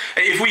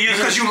 If we're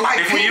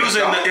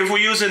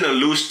using the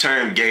loose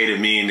term gay to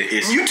mean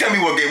it's. You tell me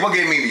what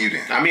gay mean to you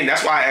then? I mean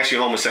that's why I asked you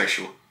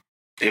homosexual,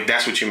 if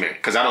that's what you meant,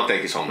 because I don't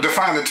think it's homosexual.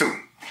 Define the two.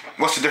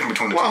 What's the difference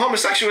between the two? Well,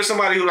 homosexual is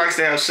somebody who likes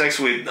to have sex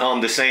with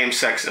the same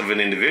sex of an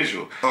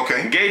individual.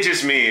 Okay. Gay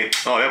just means,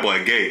 oh, that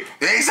boy gay.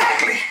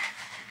 Exactly.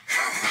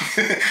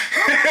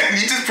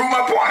 You just proved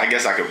my point. I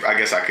guess I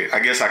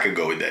could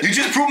go with that. You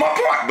just proved my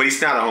point. But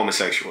he's not a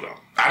homosexual though.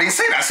 I didn't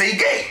say that. I say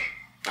gay.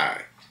 All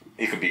right.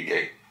 He could be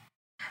gay.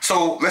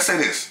 So let's say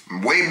this: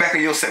 way back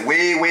in your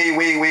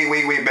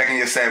way back in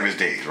your savage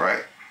days,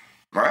 right?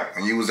 Right,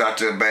 and you was out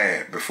there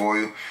bad before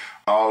you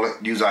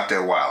was out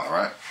there wild,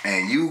 right?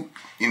 And you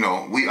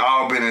know, we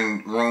all been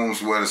in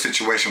rooms where the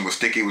situation was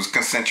sticky, was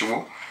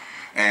consensual,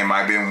 and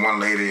might be one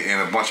lady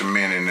and a bunch of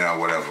men in there, or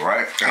whatever,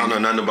 right? I don't know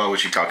nothing about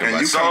what you're talking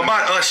about. So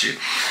about Usher.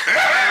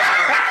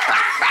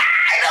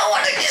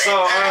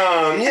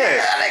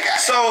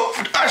 So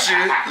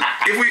Usher,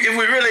 if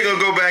we really gonna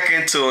go back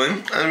into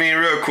him, I mean,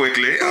 real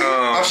quickly,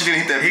 Usher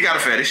didn't hit that. He got a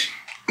fetish.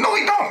 No,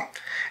 he don't.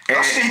 And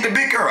Usher hit the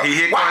big girl. He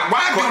hit. Why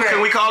do that?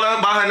 Can we call her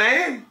by her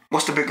name?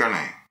 What's the big girl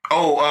name?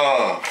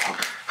 Oh,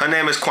 her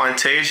name is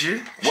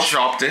Quantasia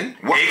Sharpton,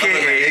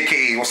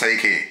 AKA. What's the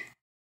AKA?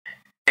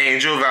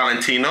 Angel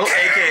Valentino,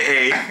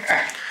 AKA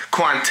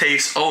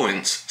Quantace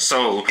Owens.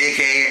 So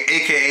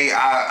AKA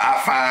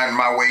I find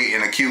my way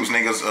and accuse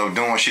niggas of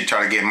doing shit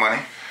try to get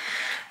money.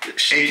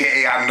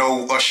 AKA I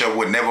know Usher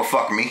would never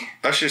fuck me.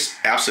 Usher's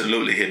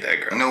absolutely hit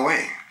that girl. No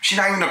way. She's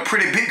not even a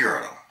pretty big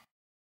girl though.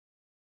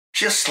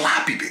 She's a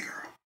sloppy big girl.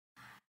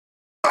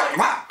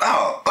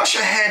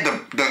 Usher had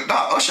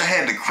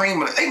the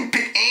cream of the. They can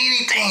pick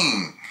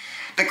anything.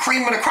 The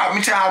cream of the crop.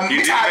 You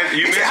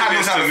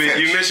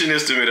mentioned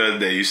this to me the other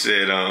day. You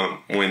said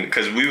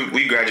because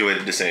we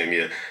graduated the same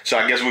year, so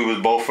I guess we was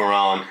both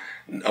around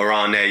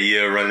that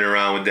year running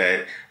around with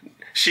that.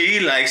 She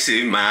likes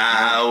it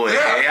my way. Yeah.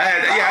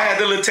 I had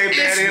the little tape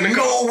daddy in the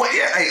car. No way.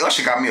 Yeah. Hey,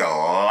 Usher got me a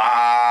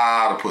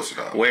lot of pussy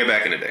though. Way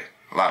back in the day.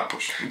 A lot of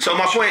pussy. So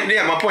my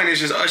point is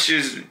just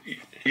Usher's.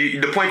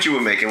 The point you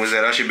were making was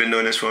that Usher been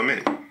doing this for a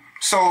minute.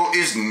 So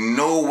it's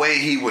no way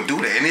he would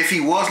do that. And if he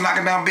was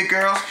knocking down big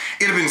girls,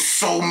 it'd have been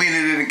so many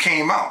that it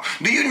came out.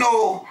 Do you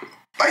know,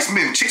 like some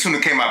chicks when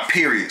it came out,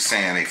 period,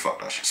 saying they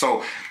fucked Usher.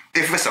 So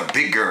if it's a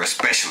big girl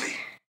especially,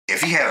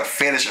 if he had a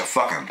fetish of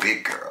fucking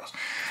big girls,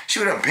 she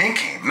would have been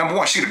came. Number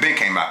one, she would have been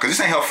came out. Because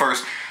this ain't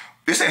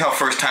her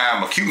first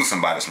time accusing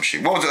somebody of some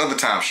shit. What was the other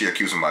time she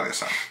accused somebody of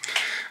something?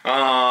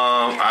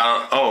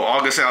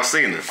 August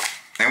Alsina.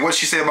 And what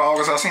she said about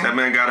August Alsina? That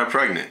man got her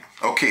pregnant.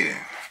 Okay then.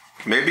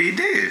 Maybe he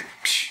did.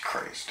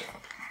 Crazy stuff.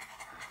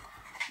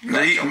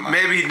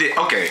 Maybe he did.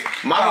 Okay.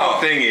 My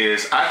whole thing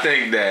is, I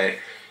think that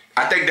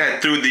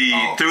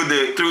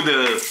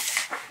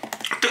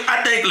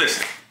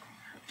listen,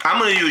 I'm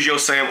gonna use your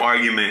same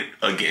argument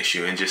against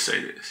you and just say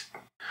this.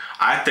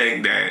 I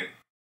think that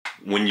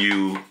when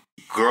you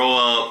grow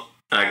up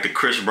like the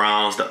Chris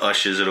Browns, the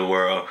Ushers of the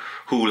world,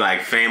 who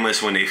like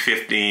famous when they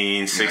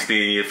 15,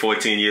 16,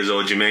 14 years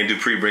old, Jermaine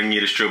Dupri bringing you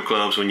to strip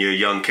clubs when you're a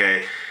young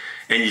cat,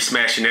 and you're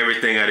smashing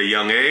everything at a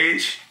young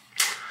age,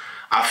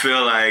 I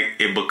feel like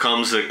it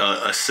becomes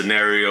a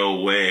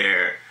scenario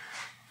where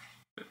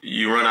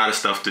you run out of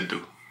stuff to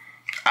do.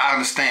 I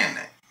understand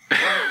that.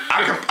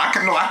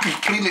 I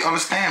completely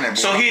understand that. Boy.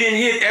 So he didn't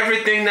hit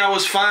everything that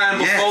was fine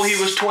before he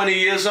was 20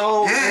 years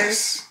old.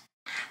 Yes,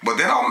 but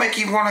that don't make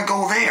you want to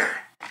go there.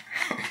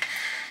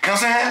 You know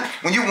what I'm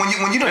saying?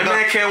 When you that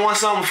man can't want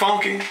something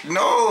funky.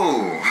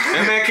 No.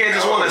 That man can't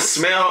just want to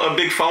smell a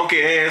big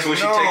funky ass when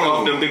she take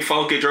off them big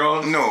funky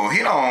drawers. No, he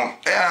don't.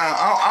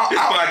 This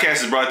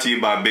podcast is brought to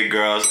you by Big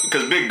Girls,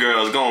 because Big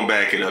Girls going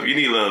back it up. You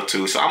need love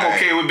too, so I'm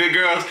okay with Big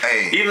Girls.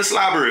 Even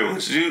slobbery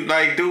ones. You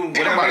like do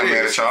whatever it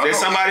is. There's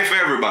somebody for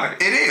everybody.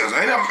 It is.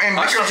 And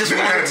Big Girls just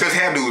had the best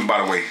hairdos,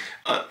 by the way.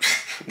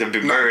 The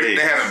Big Bird.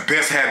 They have the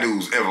best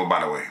hairdos ever,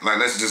 by the way. Like,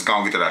 let's just go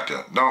and get that out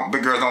there.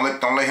 Big Girls,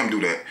 don't let him do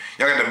that.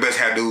 Y'all got the best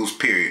hairdos,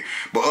 period.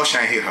 But Usher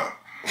ain't hit her.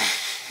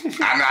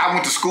 I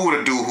went to school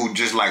with a dude who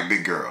just liked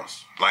big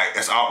girls. Like,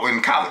 that's all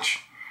in college.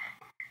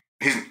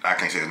 I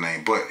can't say his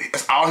name, but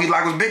that's all he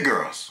liked was big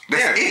girls.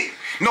 That's it.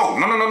 No.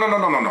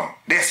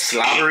 That's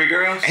slobbery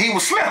girls? He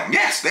was slim.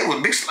 Yes, they was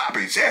big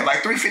slobberies. Yeah,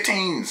 like 315s.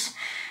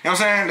 You know what I'm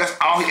saying? That's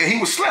all he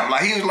was slim.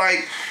 Like, he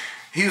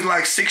was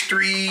like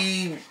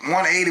 6'3",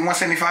 180,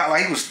 175.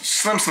 Like, he was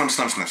slim.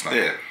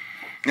 Yeah.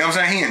 You know what I'm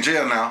saying? He in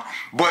jail now.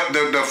 But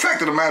the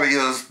fact of the matter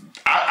is,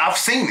 I've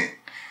seen it.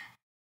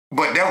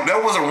 But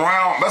that was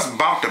around, that's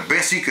about the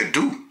best he could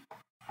do.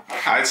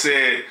 I'd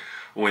say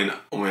when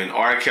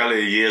R.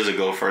 Kelly years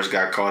ago first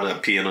got caught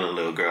up peeing on a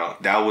little girl,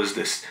 that was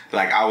this,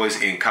 like, I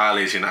was in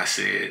college and I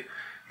said,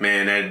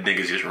 man, that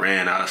nigga just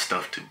ran out of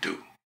stuff to do.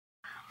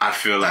 I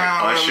feel like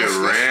Usher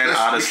ran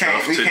out of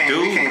stuff to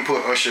do. We can't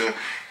put Usher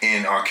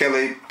in R.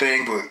 Kelly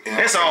thing, but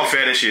it's all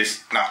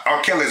fetishes. Nah,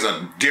 R. Kelly's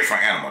a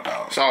different animal,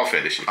 dog. It's all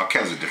fetishes. R.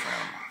 Kelly's a different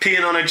animal.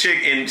 Peeing on a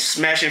chick and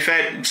smashing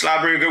fat,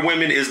 slobbering good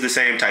women is the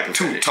same type of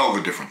fetish. Two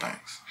totally different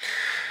things.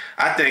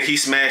 I think he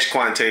smashed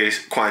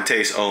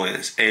Quantace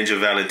Owens, Angel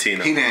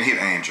Valentino. He didn't hit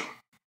Angel.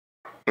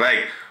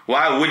 Like,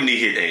 why wouldn't he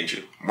hit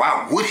Angel?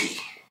 Why would he?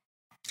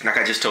 Like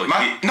I just told you.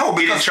 He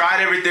because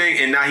tried everything,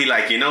 and now he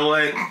like, you know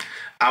what?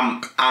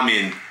 I'm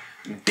in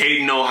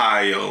Dayton,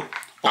 Ohio.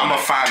 I'm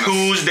gonna find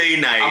Tuesday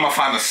night. I'm gonna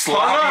find the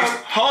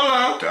sloppiest.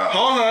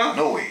 Hold up.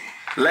 No way.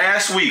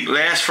 Last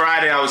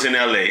Friday, I was in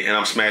LA and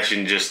I'm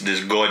smashing just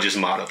this gorgeous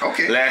model.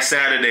 Okay. Last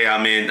Saturday, I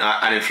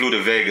done flew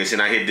to Vegas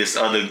and I hit this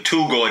other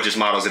 2 gorgeous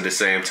models at the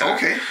same time.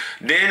 Okay.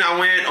 Then I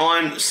went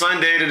on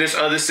Sunday to this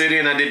other city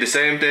and I did the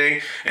same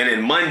thing. And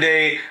then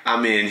Monday,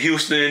 I'm in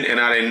Houston and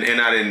I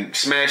didn't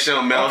smash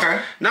something else.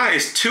 Okay. Now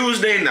it's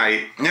Tuesday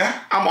night. Yeah.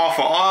 I'm off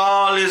of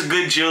all this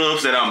good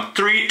jobs that I'm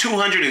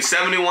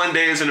 271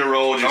 days in a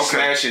row just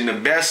smashing the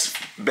best,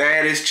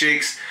 baddest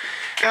chicks.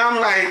 And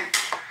I'm like,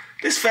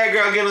 this fat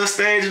girl get on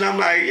stage and I'm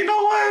like, you know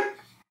what?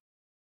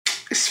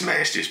 Let's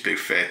smash this big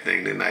fat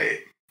thing tonight.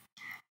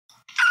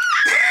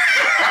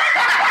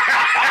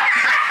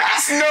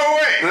 There's no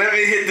way. Let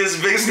me hit this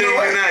big thing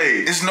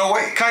tonight. There's no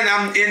way.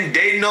 I'm in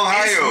Dayton,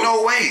 Ohio. There's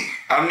no way.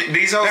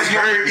 These hoes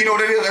hurt. You know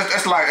what it is?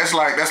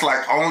 That's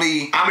like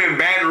only. I'm in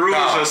Baton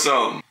Rouge or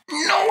something.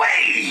 No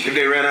way. If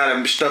they ran out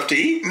of stuff to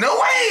eat. No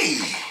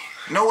way.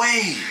 No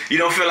way. You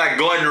don't feel like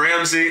Gordon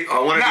Ramsay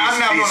or one of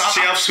these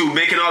chefs who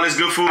making all this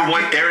good food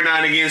every now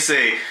and again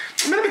say,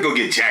 let me go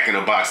get Jack in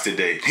the Box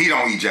today. He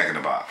don't eat Jack in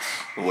the Box.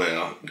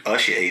 Well,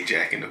 Usher ate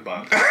Jack in the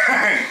Box.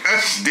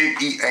 Usher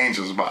did eat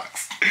Angel's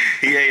box.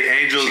 He ate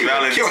Angel's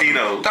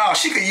Valentino. Dog,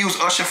 she could use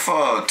Usher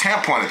for a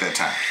tampon at that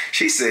time.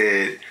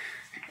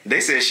 They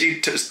said she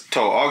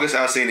told August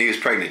Alsina he was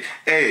pregnant.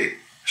 Hey,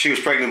 she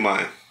was pregnant by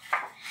him.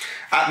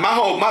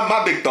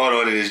 My big thought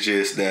on it is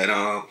just that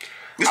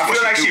I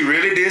feel like she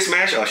really did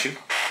smash Usher.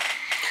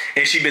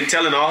 And she been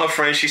telling all her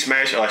friends she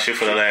smashed Usher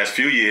for the last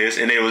few years,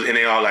 and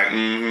they all like,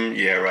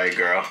 yeah, right,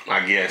 girl.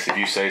 I guess if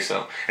you say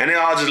so. And they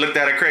all just looked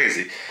at her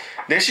crazy.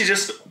 Then she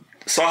just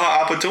saw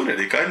her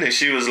opportunity, couldn't it?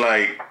 She was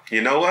like,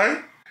 you know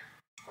what?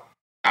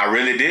 I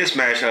really did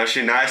smash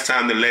Usher. Now it's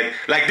time to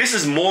this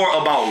is more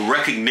about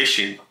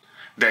recognition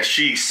that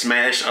she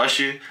smashed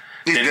Usher.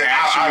 Than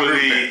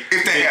actually,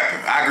 if that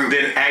happened, I agree with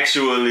that. Than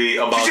actually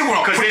about,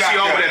 because then she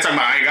over there talking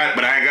about, I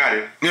ain't got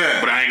it. Yeah.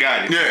 But I ain't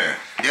got it. Yeah.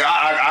 Yeah,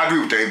 I agree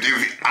with that.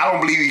 I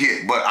don't believe he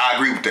hit, but I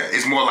agree with that.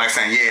 It's more like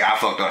saying, yeah, I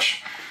fucked Usher.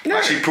 Yeah.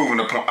 Like she proving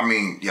the point. I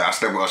mean, yeah, I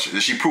slept with Usher.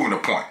 She proving the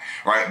point,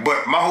 right?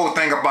 But my whole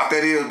thing about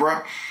that is,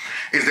 bro,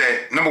 is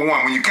that number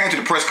one, when you came to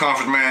the press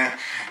conference, man,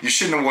 you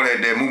shouldn't have worn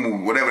that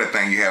moo-moo, whatever that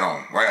thing you had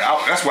on, right?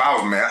 That's why I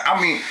was mad. I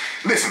mean,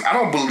 listen, I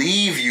don't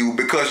believe you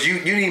because you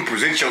didn't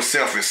present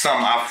yourself as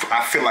something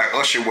I feel like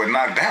Usher would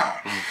knock down.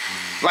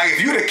 Mm-hmm. Like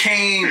if you'd have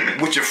came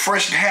with your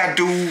fresh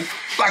hairdo,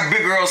 like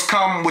big girls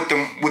come with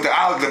the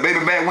baby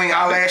back wing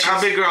eyelashes.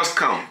 How big girls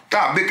come?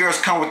 Big girls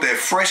come with that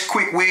fresh,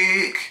 quick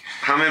wig.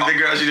 How many big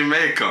girls you done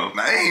made come?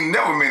 I ain't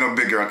never made no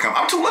big girl come.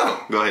 I'm too little.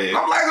 Go ahead.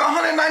 I'm like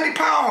 190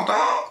 pounds,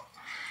 dog.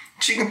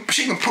 She can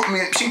put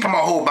my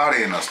whole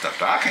body in her stuff,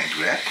 though. I can't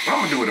do that. What I'm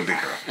gonna do with a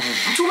big girl?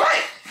 I'm too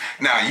light.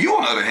 Now you,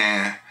 on the other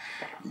hand,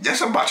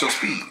 that's about your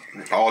speed.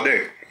 All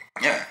day.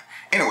 Yeah.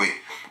 Anyway,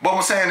 what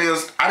I'm saying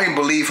is, I didn't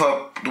believe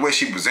her the way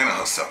she presented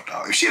herself,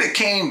 dog. If she'd have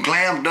came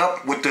glammed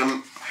up with the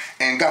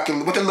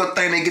little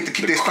thing they get to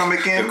keep their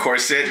stomach in, the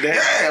corset there.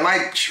 Yeah,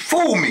 like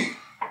fool me.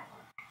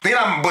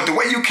 But the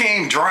way you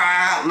came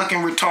dry, looking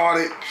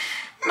retarded,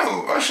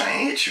 no, Usher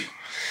ain't hit you.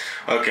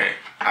 Okay.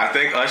 I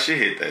think Usher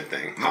hit that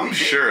thing. I'm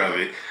sure of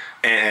it.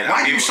 And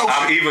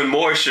I'm even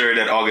more sure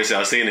that August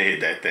Alsina hit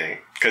that thing.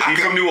 Because he's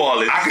from New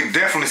Orleans. I could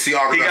definitely see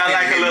August Alsina. He got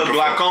like a little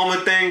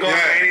glaucoma thing going on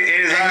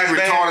in his eyes. He's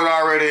retarded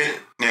already.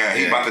 Yeah,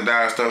 he's about to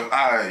die and stuff.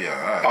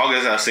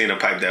 August Alsina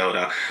piped that hold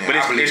out. Yeah,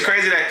 but it's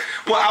crazy that...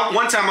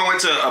 one time I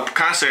went to a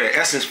concert at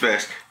Essence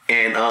Fest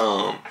and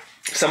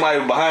somebody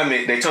behind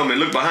me, they told me,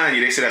 look behind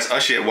you. They said that's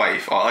Usher's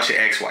wife or Usher's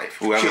ex-wife.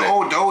 Whoever. She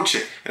old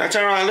chick. And I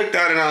turned around and looked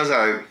at it and I was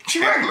like... She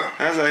regular.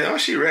 I was like, oh,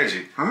 she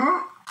Reggie.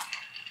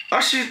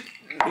 Usher...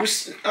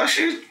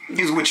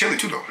 He's with Chili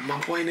too, though. My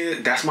point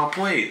is, that's my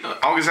point.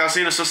 August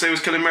Alsina so say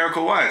was killing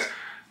Miracle Wise.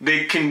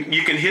 You can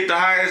hit the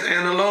highest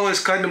and the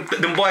lowest. Cause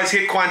them boys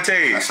hit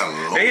Quantaze. That's a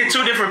low. They hit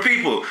 2 different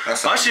people.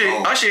 Usher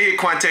hit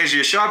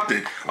Quantasia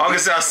Sharpton.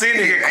 August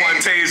Alsina hit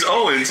Quantaze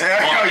Owens.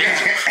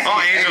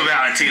 Angel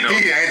Valentino. He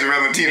hit Angel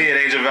Valentino. He hit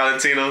Angel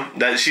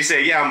Valentino. She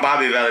said, yeah, I'm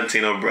Bobby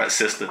Valentino, bro,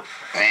 sister.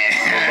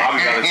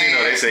 Bobby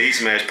Valentino, they say he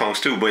smashed punks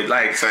too, but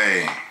like...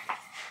 Same.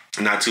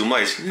 Not too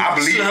much. I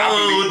believe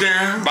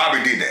down.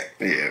 Bobby did that.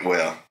 Yeah,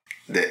 well.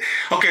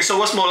 Okay, so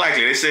what's more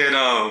likely? They said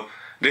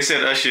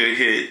Usher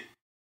hit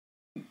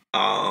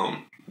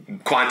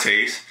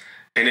Quantaze,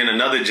 and then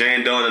another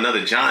Jane Doe and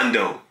another John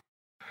Doe.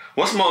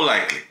 What's more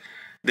likely?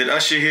 Did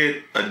Usher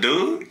hit a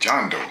dude?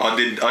 John Doe. Or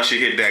did Usher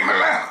hit that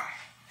girl?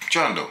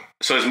 John Doe.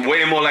 So it's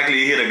way more likely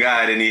he hit a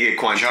guy than he hit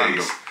Quantaze. John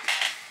Doe.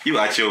 You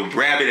out your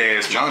rabbit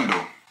ass. John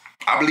Doe.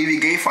 I believe he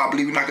gave for. I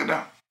believe he knocked it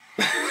down.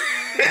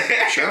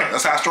 Sure.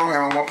 That's how strong I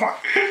am at one point.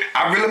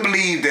 I really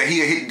believe that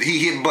he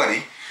hit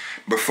Buddy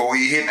before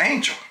he hit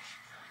Angel.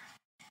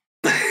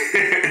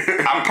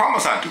 I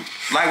promise I do.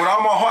 Like with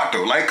all my heart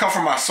though. Like it come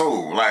from my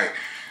soul. Like,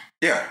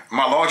 yeah,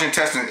 my large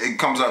intestine, it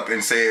comes up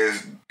and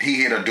says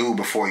he hit a dude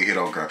before he hit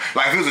a girl.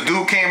 Like if it was a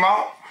dude came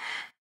out,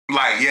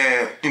 like,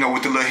 yeah, you know,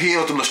 with the little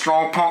heels, the little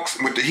strong punks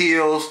with the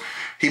heels,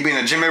 he be in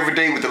the gym every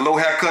day with the low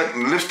haircut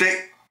and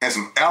lipstick and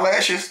some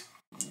eyelashes,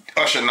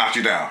 Usher knocked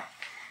you down.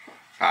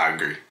 I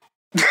agree.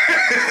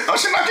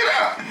 Usher knocked you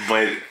down.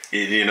 But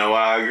you know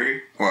why I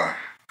agree? Why?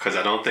 Because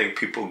I don't think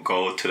people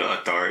go to the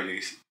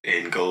authorities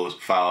and go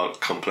file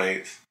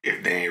complaints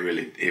if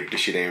the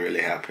shit ain't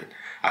really happened.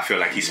 I feel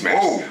like he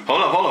smashed. Whoa.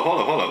 Hold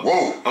up.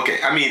 Whoa. Okay,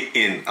 I mean,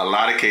 in a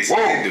lot of cases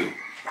they do.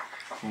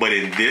 But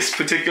in this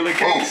particular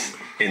case,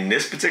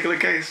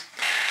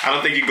 I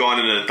don't think you go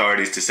into the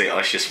authorities to say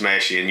Usher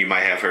smashed you and you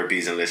might have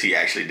herpes unless he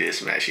actually did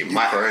smash you.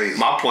 Crazy.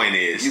 My point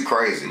is... You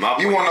crazy. You want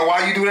to know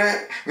why you do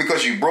that?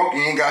 Because you broke,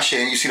 you ain't got shit,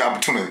 and you see the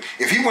opportunity.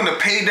 If he wouldn't have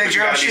paid that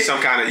girl shit...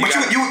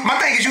 my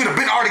thing is you would have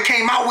been already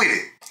came out with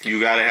it.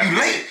 You gotta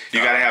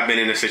have been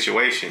in a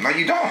situation. No,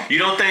 you don't. You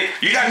don't think...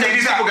 You think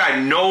these people got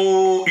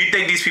no... You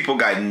think these people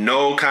got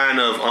no kind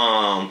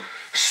of...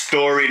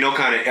 story, no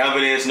kind of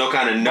evidence, no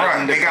kind of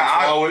nothing.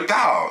 Right,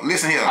 dog,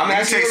 listen here. Let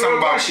me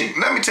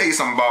tell you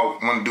something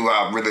about one dude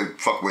I really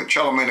fuck with.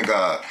 Charlamagne the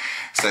God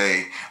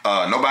say,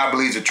 nobody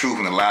believes the truth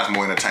and the lies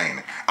more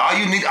entertaining.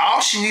 All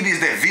she needed is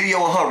that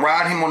video of her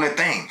riding him on that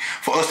thing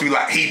for us to be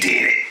like, he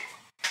did it.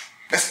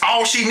 That's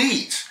all she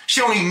needs. She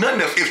don't need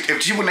nothing else.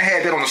 If she wouldn't have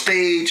had that on the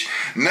stage,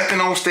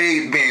 nothing on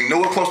stage, being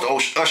nowhere close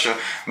to Usher,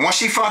 once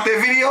she found that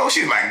video,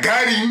 she was like,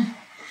 got him,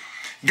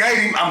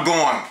 I'm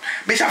going.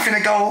 Bitch, I'm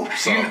finna go.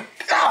 So,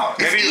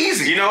 it's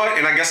easy. You know what?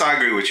 And I guess I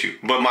agree with you.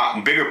 But my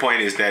bigger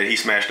point is that he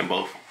smashed them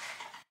both.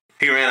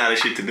 He ran out of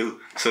shit to do.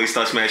 So he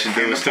started smashing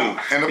dudes too.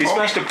 He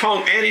smashed the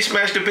punk and he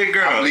smashed the big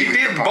girl. He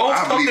did both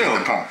of them.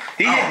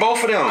 He hit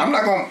both of them. I'm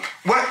not gonna...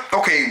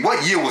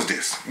 what year was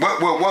this?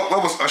 What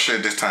was Usher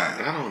at this time?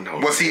 I don't know.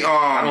 Was he...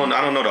 I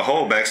don't know the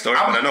whole backstory,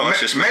 but I know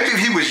Usher smashed. Maybe if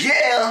he was,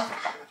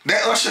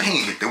 that Usher, he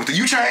ain't hit that. With the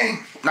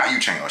U-Chain? Not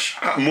U-Chain Usher.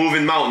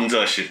 Moving Mountains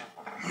Usher.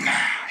 Nah,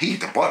 he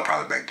hit the butt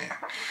probably back then.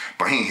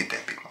 But he ain't hit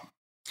that big one.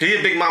 He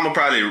hit Big Mama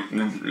probably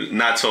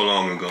not so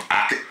long ago.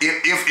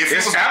 If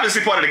it's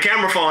obviously part of the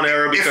camera phone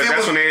era because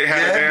that's when they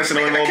had the dancing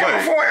on the little buddy. The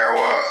camera phone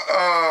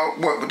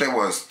era, what that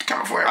was? The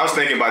camera phone era. I was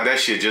thinking about that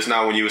shit just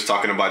now when you was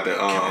talking about the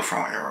camera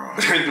phone era.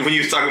 When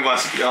you was talking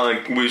about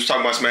we was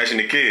talking about smashing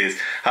the kids.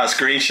 How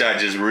Screenshot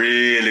just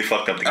really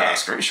fucked up the game.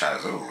 Screenshot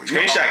is over.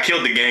 Screenshot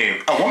killed the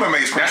game. A woman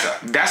made Screenshot.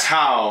 That's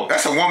how.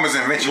 That's a woman's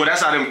invention. Well,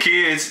 that's how them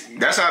kids.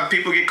 That's how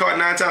people get caught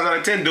 9 times out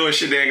of 10 doing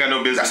shit they ain't got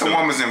no business. That's a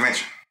woman's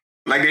invention.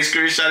 Like they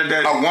screenshotted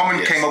that. A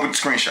woman came up with the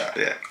screenshot.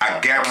 Yeah, I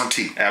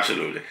guarantee.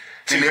 Absolutely.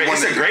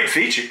 It's a great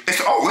feature. It's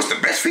the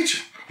best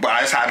feature.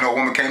 But that's how I know a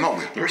woman came up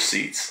with it.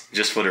 Receipts,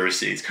 just for the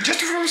receipts. Just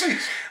for the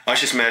receipts.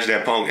 Usher smashed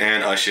that punk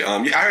and Usher.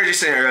 I heard you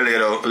saying earlier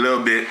though a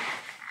little bit.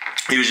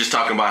 He was just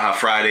talking about how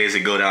Fridays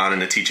it go down in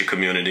the teacher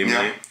community. Yeah.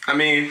 Man. I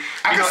mean,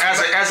 you know,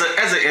 as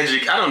an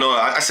educator, I don't know.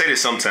 I say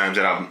this sometimes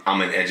that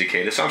I'm an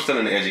educator, so I'm still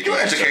an educator. You're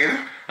an educator.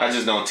 I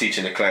just don't teach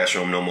in the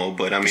classroom no more.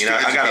 But I mean,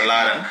 I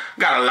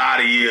got a lot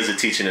of years of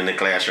teaching in the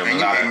classroom. And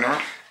you're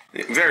ignorant.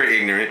 Very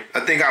ignorant. I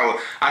think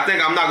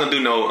I'm not gonna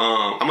do no.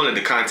 I'm gonna let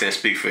the content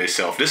speak for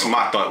itself. This is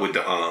my thought with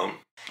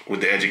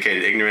the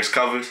educated ignorance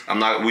covers.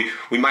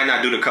 We might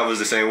not do the covers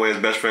the same way as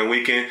Best Friend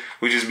Weekend.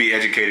 We just be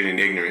educated and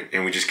ignorant,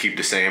 and we just keep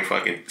the same. I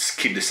was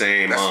thinking the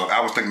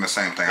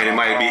same thing. And it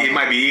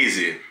might be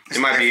easier. It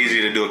might be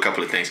easier to do a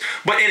couple of things.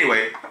 But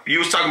anyway, you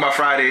was talking about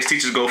Fridays.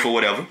 Teachers go for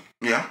whatever.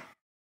 Yeah.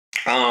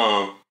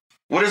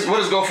 What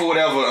does go for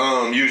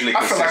whatever usually?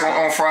 I feel like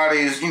on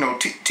Fridays, you know,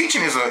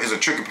 teaching is a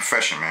tricky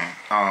profession, man.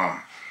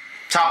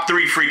 Top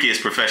 3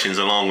 freakiest professions,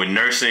 along with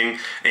nursing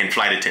and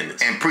flight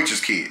attendants and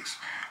preachers' kids.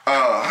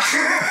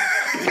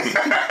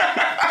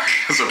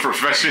 It's a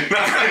profession.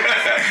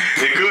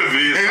 It could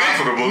be. It's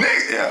profitable.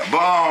 Yeah,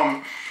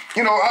 but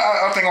you know,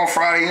 I think on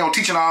Friday, you know,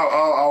 teaching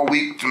all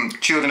week some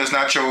children that's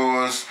not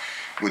yours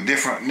with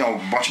different, you know,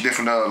 a bunch of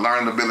different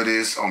learning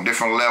abilities on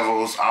different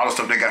levels, all the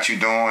stuff they got you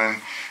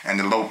doing, and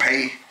the low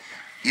pay.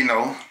 You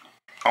know,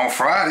 on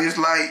Friday it's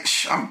like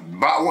I'm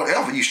about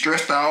whatever. You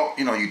stressed out,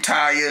 you know, you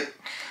tired,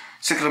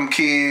 sick of them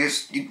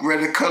kids, you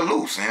ready to cut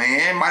loose, and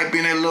it might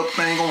be that little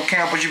thing on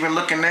campus you've been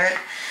looking at.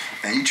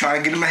 And you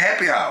trying to get them a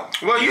happy hour.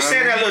 Well, you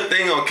said that little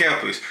thing on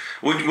campus.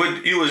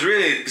 What you was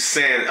really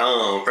saying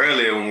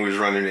earlier when we was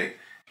running it,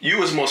 you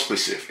was more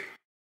specific.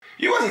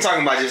 You wasn't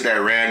talking about just that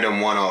random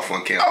one-off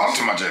on campus. Oh, I'm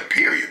talking about just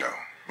period, though.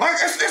 Like,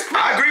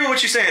 I agree with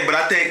what you're saying, but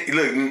I think,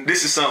 look,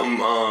 this is something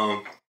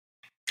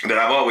that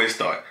I've always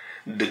thought.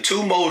 The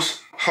 2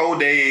 most whole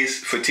days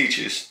for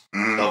teachers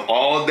of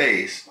all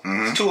days,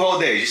 2 whole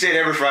days. You said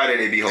every Friday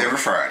they be whole. Every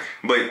Friday.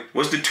 But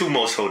what's the 2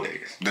 most whole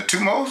days? The 2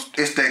 most?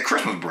 It's that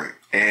Christmas break.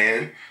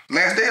 And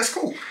last day of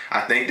school.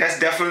 I think that's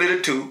definitely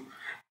the 2.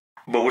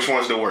 But which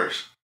one's the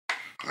worst?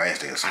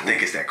 Last day of school. I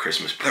think it's that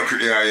Christmas break.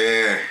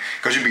 Yeah.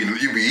 Cause you be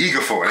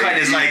eager for it.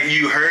 It's like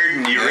you hurt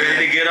and you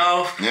ready to get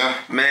off. Yeah.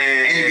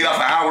 Man. And you get off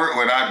an hour you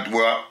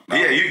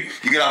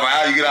get off an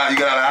hour, you get out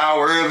an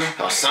hour early.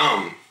 Or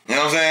something. You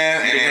know what I'm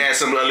saying? And then had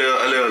some a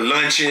little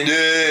luncheon.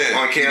 Yeah.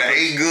 On campus.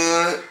 Ate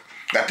good.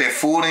 Got that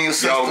food in your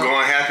system. Y'all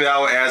going happy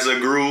hour as a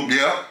group.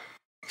 Yep.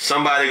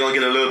 Somebody gonna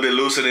get a little bit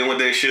looser than what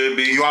they should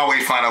be. You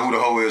always find out who the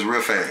hoe is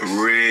real fast.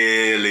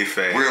 Really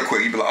fast. Real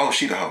quick. You be like, oh,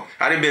 she the hoe.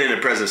 I done been in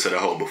the presence of the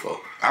hoe before.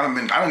 I done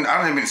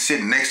been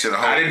sitting next to the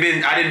hoe. I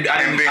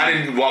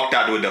didn't walked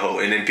out with the hoe,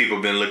 and then people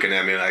been looking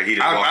at me like he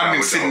didn't walk out with the hoe. I've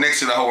been sitting next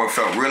to the hoe and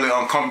felt really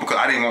uncomfortable because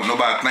I didn't want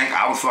nobody to think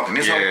I was fucking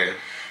this hoe.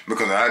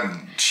 Because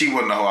she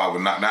wasn't the hoe I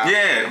would knock down.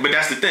 Yeah, but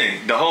that's the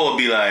thing. The hoe would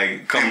be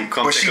like, come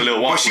take a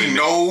little walk with me. But she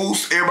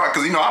knows everybody,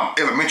 because you know I'm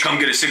elementary. Come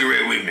get a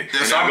cigarette with me.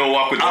 Yeah, so I go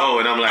walk with the hoe,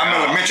 and I'm like, I'm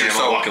elementary,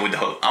 so I'm walking with the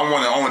hoe. I'm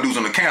one of the only dudes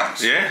on the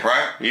campus. Yeah,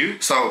 right. You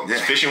so yeah.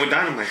 Fishing with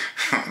dynamite.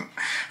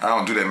 I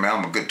don't do that, man.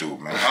 I'm a good dude,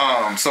 man.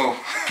 So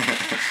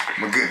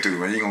I'm a good dude,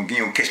 man. You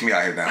gonna catch me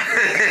out here now.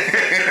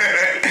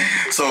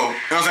 So you know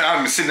what I'm saying? I've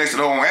been sitting next to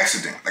the hoe on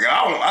accident. Like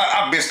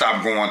I've been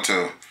stopped going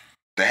to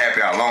the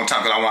happy hour a long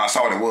time because I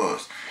saw what it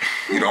was.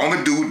 You the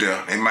only dude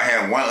there. They might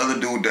have one other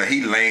dude there.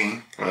 He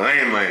lame.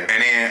 Lame man.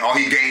 And then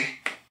he gay.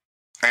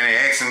 And they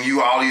asking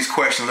you all these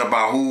questions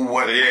about who,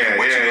 what, you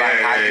like,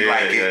 how you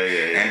like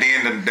it. And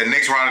then the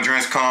next round of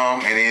drinks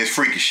come, and then it's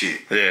freaky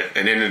shit. Yeah,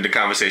 and then the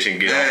conversation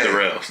get off the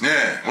rails.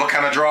 Yeah. What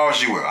kind of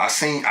drawers you wear? I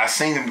seen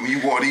them.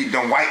 You wore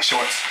them white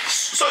shorts.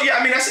 So yeah,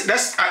 I mean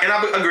that's and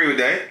I agree with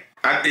that.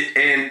 I think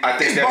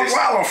it's that is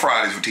wild on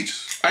Fridays for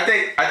teachers. I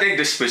think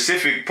the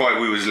specific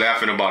part we was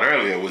laughing about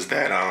earlier was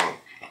that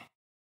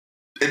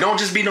it don't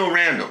just be no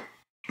random.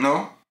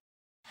 No,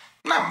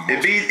 not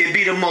most. It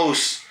be the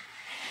most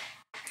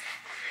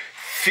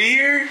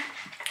fear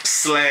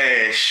 /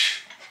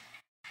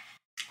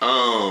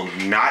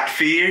 not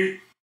fear,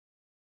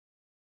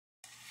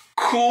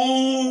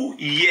 cool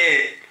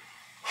yet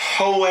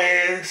hoe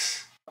ass.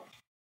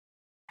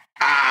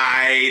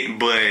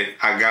 But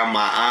I got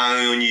my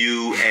eye on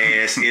you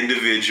as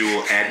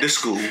individual at the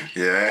school.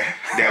 Yeah.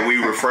 That we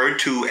refer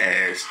to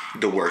as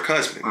the work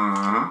husband.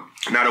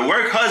 Mm-hmm. Now the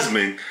work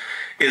husband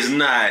is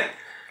not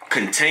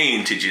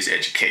contained to just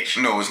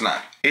education. No, it's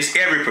not. It's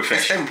every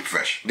profession. It's every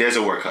profession. There's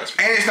a work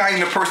husband. And it's not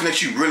even the person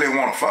that you really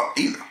want to fuck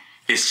either.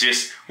 It's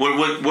just what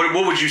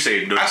would you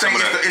say? I think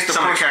it's the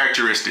some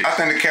characteristics. I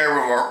think the character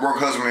of a work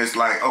husband is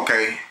like,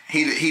 okay,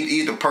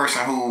 he's the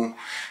person who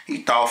he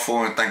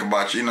thoughtful and think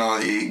about you. You know,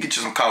 he get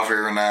you some coffee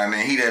every now and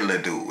then. He that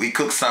little dude. He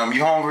cooks something.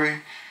 You hungry?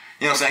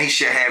 You know what I'm saying? He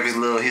should have his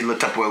little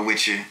Tupperware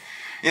with you.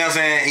 You know what I'm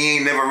saying? He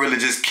ain't never really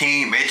just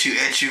came at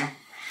you.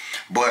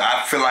 But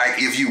I feel like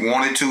if you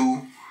wanted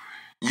to,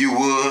 you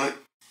would.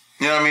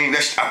 You know what I mean?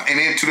 And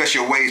then too, that's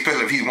your way,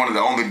 especially if he's one of the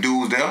only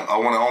dudes there,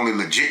 or one of the only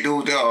legit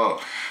dudes there, or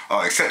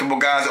acceptable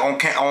guys on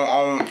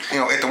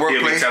at the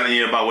workplace. He'll be telling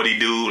you about what he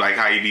do, like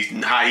how he be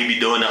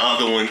doing the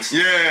other ones.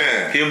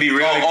 Yeah. He'll be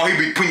really. Or he'll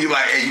be putting you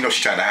like, hey, you know,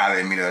 she tried to holler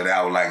at me the other day.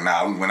 I was like,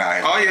 nah, we went out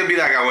here. Oh, he'll be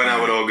like, I went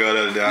out with old girl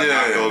the other day. I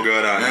knocked old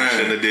girl down. I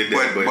shouldn't have did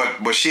that.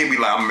 But she'll be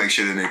like, I'm gonna make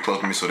sure that they're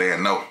close to me so they'll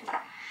know.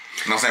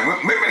 You know what I'm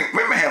saying?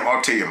 Women have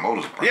ulterior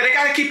motives, bro. Yeah, they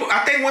gotta keep.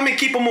 I think women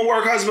keep them a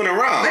work husband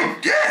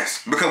around.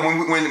 Yes, because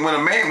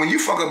when you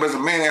fuck up as a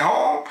man at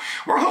home,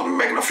 work husband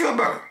making them feel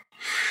better.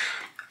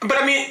 But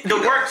I mean, the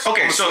work.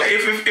 Okay, so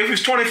if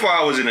it's 24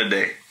 hours in a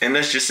day, and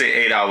let's just say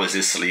 8 hours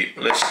is sleep.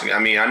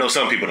 I know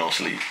some people don't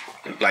sleep.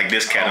 Like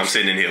this cat I'm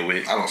sitting in here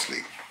with. I don't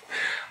sleep.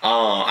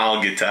 I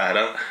don't get tired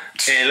of.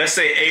 And let's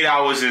say 8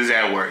 hours is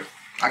at work.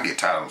 I get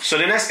tired of it. So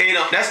then that's 8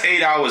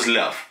 hours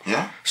left.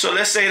 Yeah. So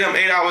let's say them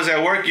 8 hours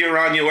at work, you're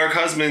around your work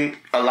husband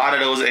a lot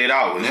of those 8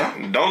 hours. Yeah.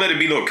 Don't let it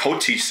be a little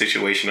co-teach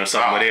situation or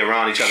something where they're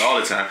around each other all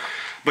the time.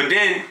 But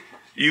then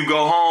you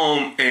go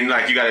home and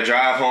like you gotta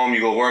drive home,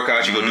 you go work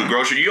out, you go do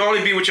groceries. You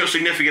only be with your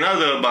significant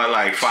other about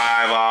like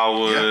 5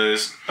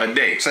 hours a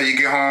day. So you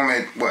get home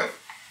at what?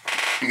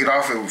 You get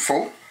off at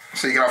 4?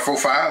 So you get off 4,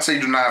 5? So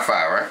you do 9 to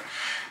 5, right?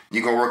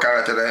 You go work out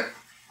after that.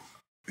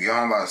 You get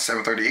home about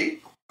 7:38.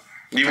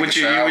 You with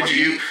your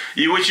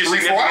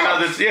significant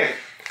others, yeah.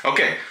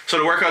 Okay, so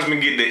the work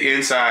husband get the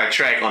inside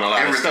track on a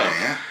lot of stuff.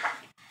 Yeah.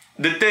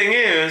 The thing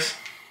is,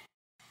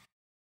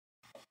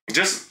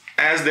 just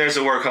as there's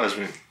a work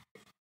husband,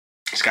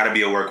 it's got to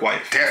be a work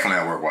wife. Definitely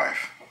a work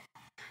wife.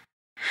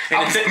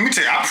 And let me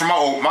tell you, I prefer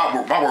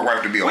my work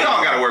wife to be a. We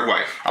all got a work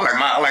wife. I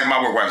like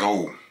my work wife's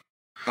old.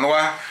 You know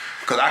why?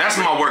 Because that's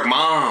my work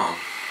mom.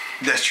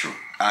 That's true.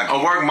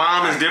 A work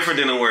mom is different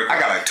than a work wife. I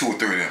got like 2 or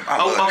 3 of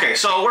them. Okay,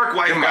 so a work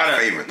wife got a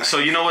favorite thing. So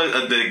you know what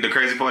the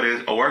crazy part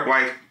is? A work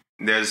wife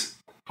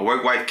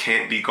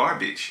can't be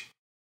garbage.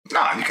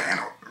 Nah, you can't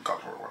handle a work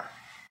wife.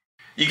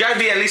 You gotta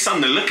be at least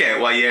something to look at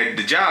while you're at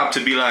the job to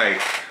be like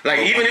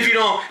even if you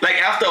don't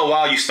after a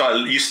while you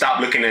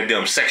stop looking at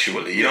them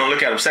sexually. You don't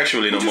look at them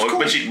sexually no more. Cool.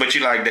 But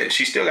you like that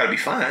she still gotta be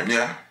fine.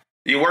 Yeah.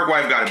 Your work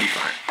wife gotta be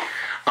fine.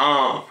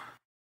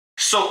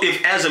 So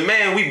if as a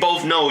man we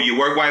both know your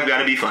work wife got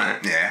to be fine,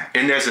 Yeah.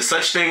 and there's a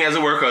such thing as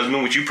a work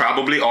husband, which you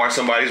probably are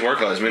somebody's work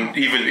husband,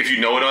 even if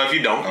you know it or if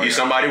you don't, you're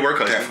somebody's work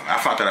husband. Definitely. I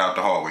found that out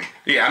the hard way.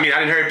 Yeah, I mean,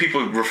 I didn't hear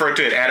people refer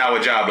to it at our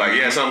job like,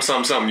 yeah,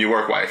 something, your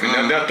work wife,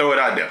 and they'll throw it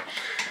out there.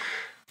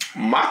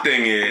 My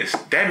thing is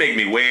that make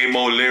me way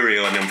more leery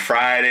on them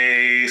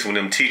Fridays when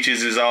them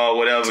teachers is all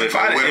whatever.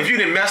 If you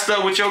done messed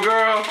up with your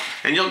girl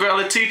and your girl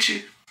a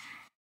teacher,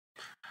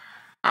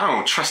 I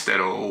don't trust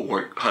that old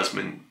work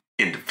husband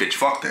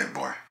individual. Fuck that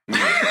boy.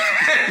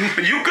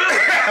 You good?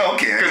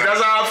 Okay. Because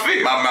that's how I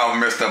feel. My mouth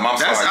messed up. I'm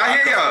sorry. I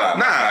hear y'all.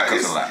 Nah, I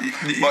cuss a lot.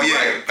 But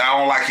yeah, I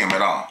don't like him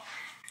at all.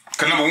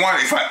 Cause number one,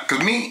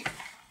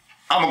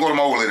 I'm gonna go to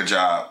my old lady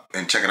job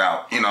and check it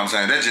out. You know what I'm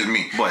saying? That's just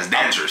me. Boy, it's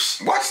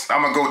dangerous.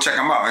 I'm gonna go check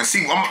him out and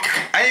see. I'm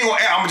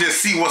gonna just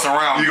see what's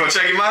around. You gonna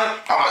check him out?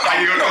 How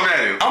you gonna come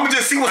at him? I'm gonna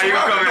just see what's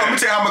around. Let me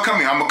tell you how I'm gonna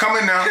come in. I'm gonna come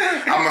in now.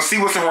 I'm gonna see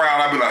what's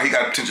around. I'll be like, he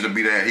got potential to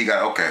be there. He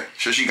got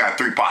So she got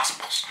 3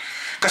 possibles.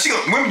 Cause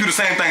women do the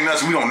same thing to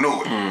us. We don't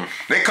know it.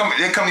 They come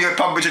to your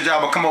pop bitch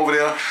job or come over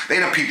there. They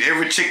done peep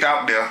every chick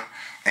out there,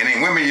 and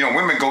then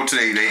women go to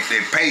their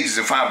pages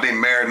and find out they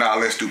married and all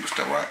that stupid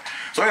stuff, right?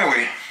 So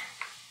anyway,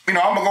 I'm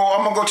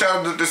gonna go check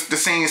out the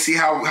scene and see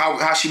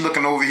how she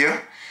looking over here,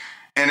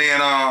 and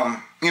then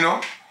I'll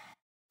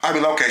be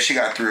like, okay, she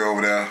got 3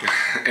 over there.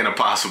 And a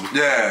possible.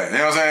 Yeah, you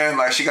know what I'm saying?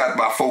 Like she got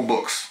about 4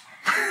 books.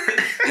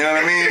 You know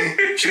what I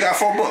mean? She got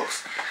 4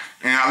 books.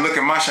 And I look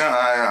at my shop,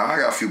 I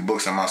got a few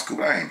books in my school,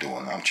 but I ain't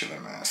doing that. I'm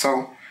chilling, man.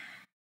 So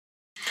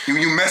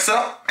you mess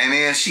up, and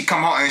then she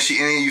come home, and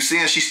then you see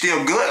her, she's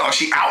still good, or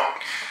she out.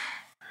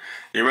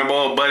 You remember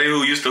old buddy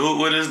who used to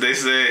hoop with us? They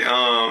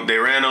said they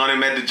ran on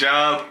him at the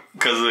job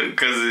because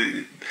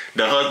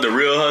the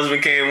real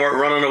husband came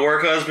run on the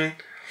work husband.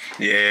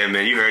 Yeah,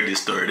 man, you heard this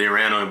story. They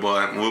ran on the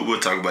boy. We'll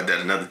talk about that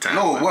another time.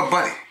 No, what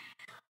buddy?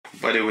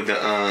 Buddy with the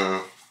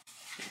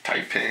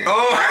tight pants.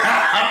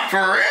 Oh,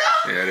 for real?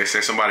 Yeah, they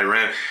said somebody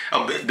ran.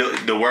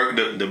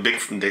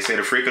 They said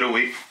the freak of the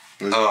week.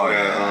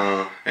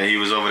 And he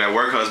was over that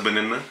work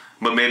husband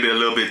but maybe a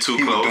little bit too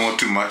close. He was doing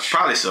too much.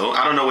 Probably so.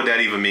 I don't know what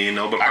that even means,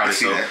 though, but probably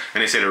so. That.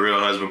 And they said the real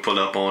husband pulled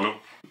up on him.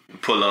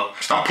 Pull up.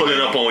 Stop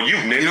pulling up on you,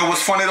 nigga. You know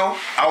what's funny though?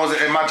 I was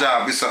at my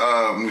job. It's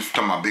we was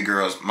talking about big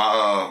girls.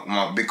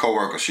 My big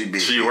coworker. She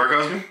big. She your work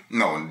husband?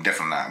 No,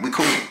 definitely not. We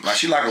cool. Like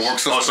she like a work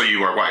sister. Oh, so you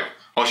work white?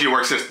 Oh, she a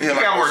work sister. Yeah, you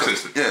got a work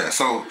sister. Yeah,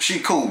 so she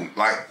cool.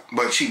 Like,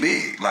 but she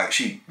big. Like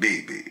she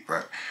big,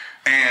 right?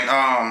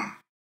 And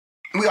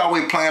we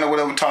always playing or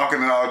whatever,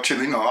 talking and all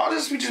chilling.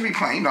 We just be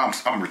playing. I'm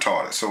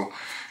retarded. So.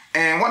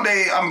 And one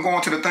day I'm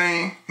going to the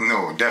thing.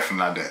 No, definitely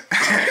not that.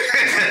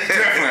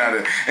 Definitely not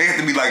that. It had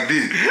to be like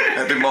this.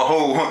 That be my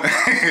whole.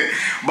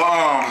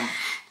 But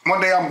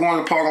one day I'm going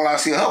to the parking lot. I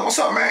see, what's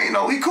up, man?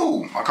 He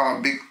cool. I call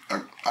him big.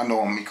 I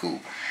know him. He cool.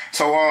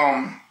 So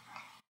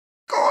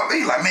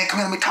he like, man,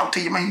 come here, let me talk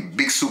to you, man. He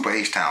big super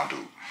H-Town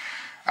dude.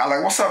 I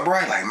like, what's up, bro?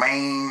 He like,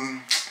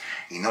 man,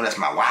 that's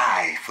my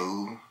wife,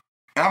 fool.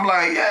 And I'm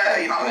like,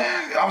 yeah,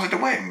 man, I was at the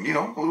wedding, we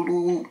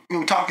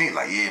were talking. He's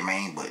like, yeah,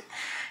 man, but.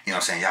 You know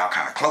what I'm saying? Y'all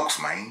kind of close,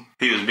 man.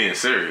 He was being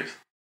serious.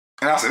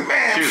 And I said,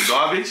 man. She was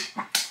garbage?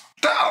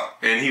 Dog.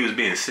 And he was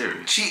being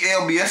serious. She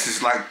LBS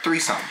is like 3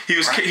 something. He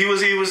was.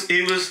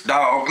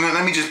 Dog,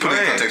 let me just put it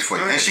in context for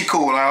you. And she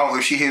cool. Like,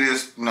 if she hear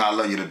this, I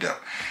love you to death.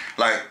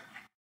 Like,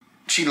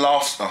 she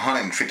lost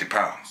 150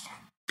 pounds.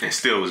 And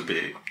still was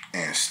big.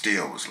 And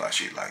still was like,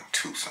 she like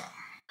 2 something.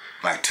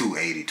 Like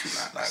 280,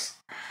 290. Like,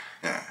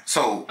 yeah.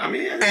 So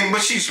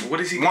but she's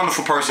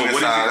wonderful person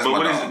inside.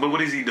 But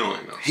what is he doing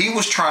though? He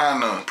was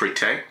trying to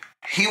protect.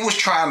 He was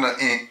trying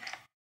to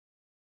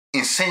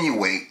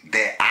insinuate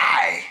that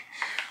I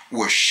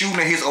was shooting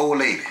at his old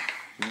lady.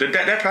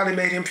 That probably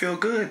made him feel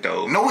good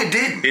though. No, it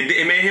didn't.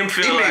 It made him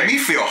feel. It made me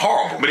feel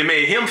horrible. But it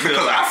made him feel.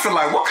 Because I feel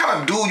like, what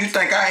kind of dude you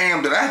think I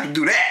am that I have to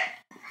do that?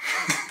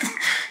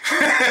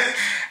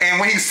 And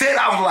when he said,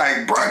 I was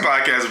like, bro. This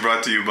podcast is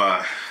brought to you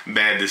by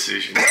Bad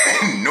Decision.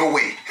 No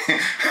way.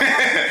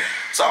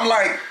 So I'm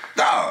like,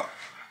 dog,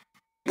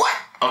 what?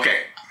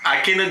 Okay, I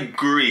can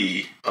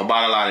agree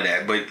about a lot of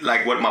that, but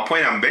like what my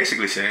point I'm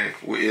basically saying,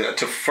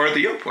 to further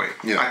your point,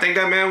 I think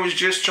that man was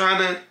just trying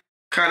to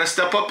kind of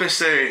step up and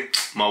say,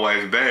 my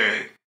wife's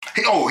bad.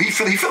 He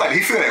feel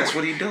that. That's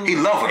what he do. He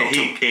love her and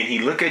he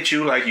look at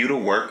you like you the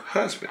work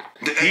husband.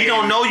 He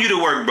don't know you the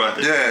work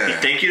brother. Yeah. He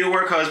think you the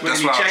work husband. That's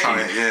and what he I'm checking.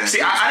 trying to. Yeah,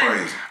 see,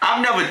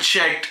 I've never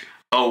checked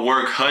a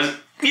work husband.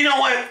 You know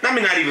what? Let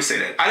me not even say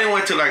that. I didn't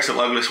went to like some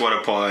ugly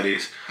sweater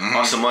parties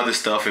or some other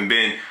stuff and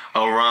been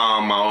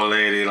around my old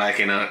lady like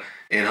in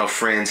her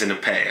friends in the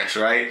past,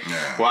 right?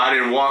 Yeah. Well, I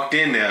didn't walk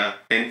in there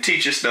and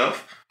teach her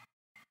stuff.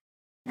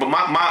 But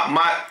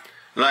my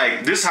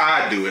like this is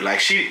how I do it. Like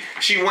she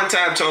one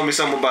time told me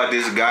something about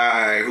this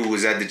guy who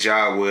was at the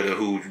job with her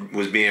who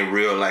was being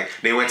real. Like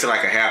they went to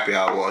like a happy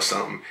hour or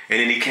something, and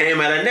then he came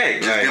at her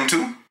neck. Just like, them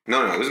two?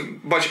 No, it was a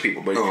bunch of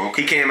people, but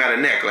he came at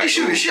her neck. Like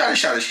she shot a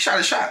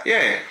shot.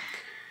 Yeah.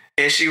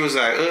 And she was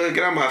like,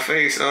 get out my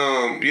face.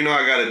 I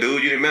got a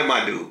dude. You didn't met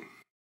my dude.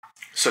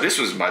 So this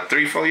was about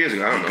 3-4 years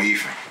ago. I don't know.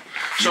 Beefing.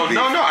 So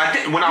no, I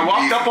did. When I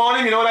walked up on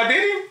him, you know what I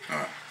did?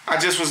 I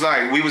just was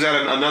like, we was at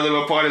another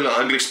little party, a little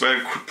ugly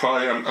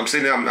party. I'm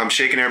sitting there, I'm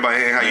shaking everybody.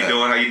 Hey, how you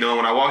doing? How you doing?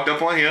 When I walked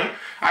up on him,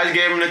 I just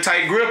gave him the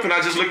tight grip and I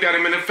just looked at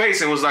him in the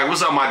face and was like,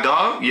 "What's up, my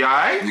dog? You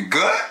alright? You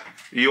good?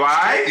 You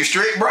alright? You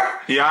straight, bro?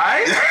 You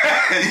alright?"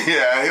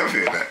 Yeah, he'll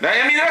feel that.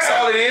 I mean, that's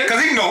all it is.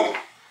 Cause he know.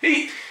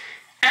 He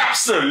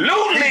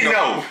absolutely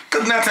know.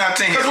 Cause 9 times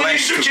 10 Cause when you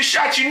shoot your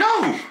shot, you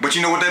know. But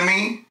you know what that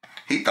mean?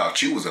 He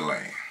thought you was a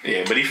lame.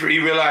 Yeah, but he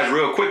realized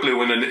real quickly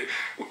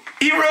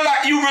you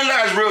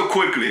realize real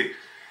quickly.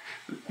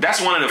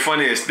 That's one of the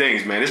funniest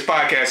things, man. This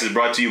podcast is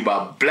brought to you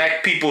by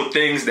black people,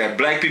 things that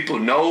black people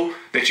know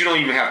that you don't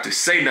even have to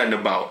say nothing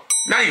about.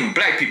 Not even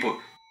black people.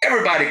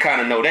 Everybody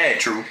kind of know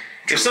that. True.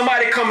 If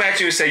somebody come at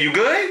you and say, "You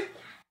good?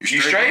 You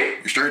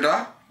straight? You straight,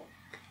 dog?"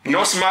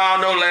 No smile,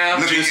 no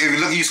laugh. If you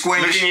look you square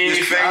looking in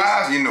your face,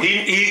 eyes, you know.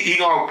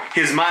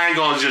 His mind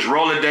gonna just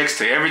Rolodex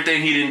to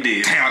everything he done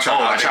did. Damn, I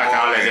tried to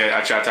holler at that.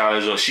 I tried to holler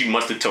at that. She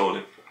must have told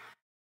him.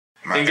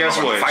 And guess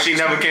what? She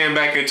never came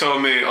back and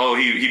told me, "Oh,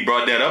 he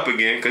brought that up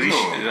again," because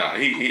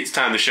it's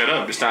time to shut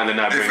up. It's time to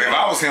not bring it up. If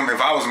I was him,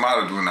 I was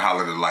out of doing the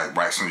holler at the light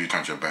right as soon as you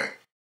turned your back.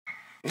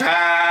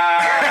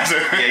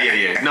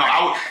 Yeah. No,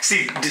 I would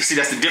see.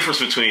 That's the difference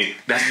between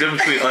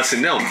us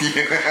and them.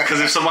 Because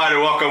if somebody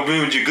walk up to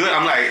me with "You good?"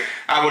 I'm like,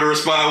 I would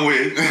respond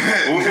with,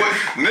 "What,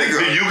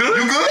 nigga? You good?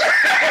 You good?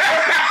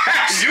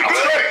 You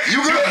good?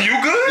 You good? You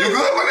good? You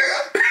good, my nigga?"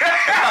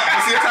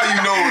 See, that's how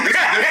you know this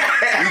is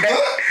different. You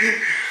good?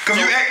 Cause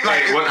you act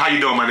like how you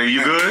doing, my nigga?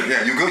 You good?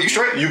 Yeah, you good? You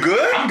straight? You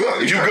good? I'm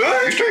good. You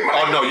good? You straight, my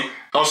nigga?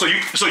 So you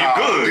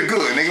good? You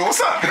good, nigga?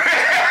 What's up? I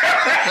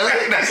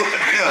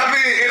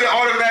mean, it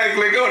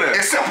automatically go there.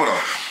 It's simple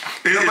though.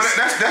 But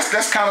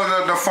that's kind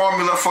of the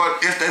formula for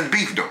that's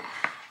beef though.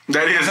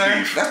 That is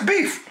beef. That's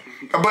beef.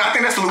 But I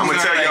think that's the. I'm gonna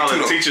tell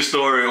y'all a teacher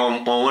story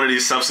on one of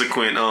these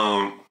subsequent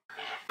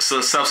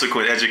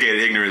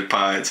educated ignorant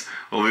pods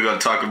where we're gonna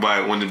talk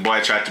about when the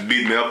boy tried to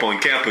beat me up on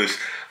campus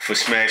for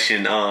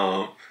smashing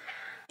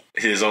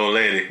his old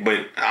lady.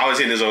 But I was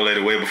hitting his old lady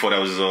way before that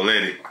was his old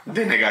lady.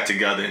 Then they got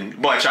together and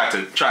boy tried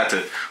to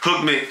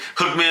hook me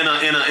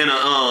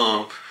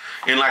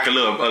in like a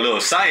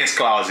little science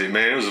closet,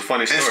 man. It was a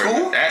funny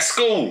story. At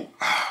school.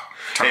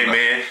 Hey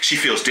man, she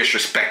feels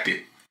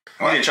disrespected.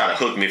 He didn't try to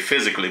hook me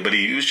physically, but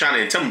he was trying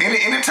to intimidate.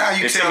 Anytime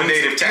you tell me,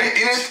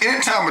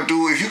 anytime a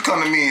dude, if you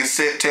come to me and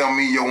tell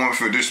me your woman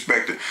feel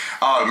disrespected,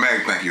 I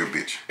automatically think you're a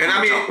bitch. And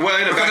I mean, well,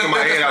 in the back of my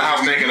head, I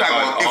was thinking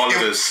about all of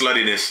the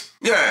sluttiness.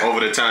 Yeah. Over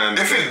the time.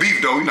 If it's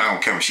beef though, you're not gonna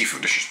care when she feel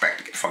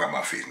disrespected. Get the fuck out of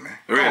my face, man.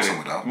 Really?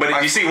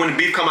 But you see, when the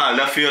beef come out of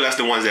left field, that's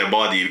the ones that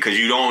bother you because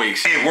you don't.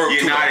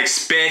 You're not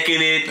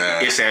expecting it.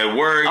 Yeah. It's at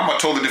work. I'm a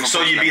totally different.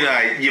 So you be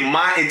like, your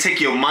mind. It take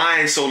your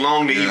mind so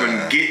long to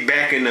even get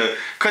back in the.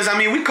 Because I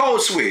mean, we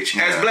code switch.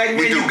 As black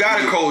men, you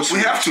gotta code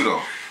switch. We have to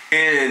though.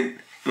 And.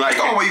 Like,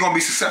 that's the only way you're gonna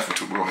be successful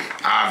too, bro.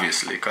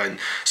 Obviously,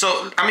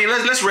 so I mean,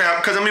 let's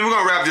wrap because I mean we're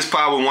gonna wrap this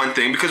pod with one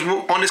thing because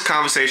we're on this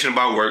conversation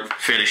about work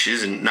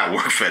fetishes and not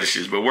work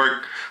fetishes, but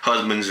work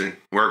husbands and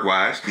work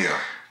wives. Yeah.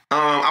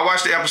 I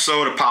watched the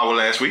episode of Power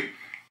last week.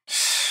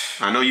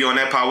 I know you on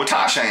that Power.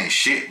 Tasha ain't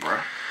shit, bro.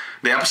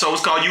 The episode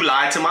was called "You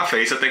Lied to My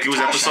Face." I think it was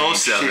episode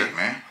 7. Shit,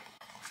 man.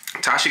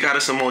 Tasha got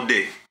us some more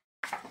dick.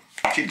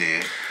 She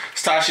did.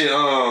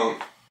 Tasha,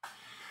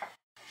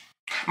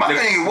 my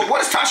thing,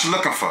 what is Tasha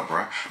looking for,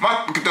 bro?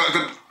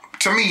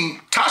 To me,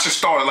 Tasha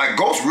started like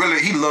Ghost. Really,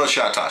 he loves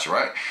Shot Tasha,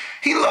 right?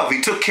 He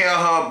took care of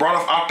her, brought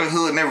her out the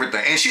hood and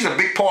everything, and she's a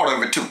big part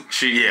of it too.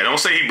 Don't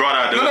say he brought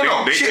out the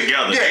hood. They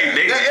together.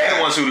 They're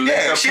the ones who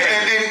lift up.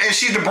 And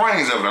she's the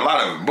brains of it, a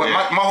lot of it. But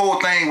my whole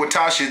thing with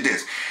Tasha is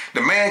this: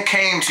 the man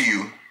came to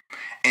you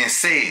and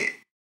said,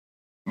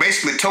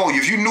 basically told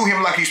you, if you knew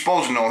him like you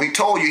supposed to know, he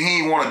told you he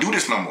didn't want to do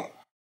this no more.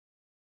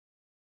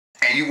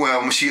 And you,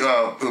 when she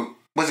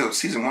was it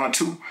season 1 or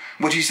 2?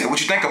 What you said?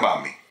 What you think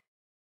about me?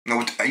 You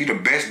know, are you the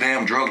best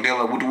damn drug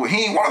dealer?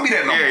 He ain't want to be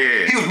that no more.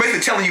 Yeah. He was basically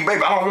telling you,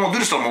 baby, I don't want to do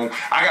this no more.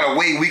 I got a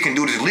way we can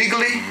do this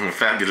legally.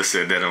 Fabulous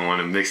said that on one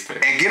of the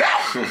mixtapes. And get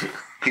out.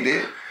 He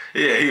did.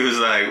 Yeah, he was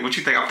like, what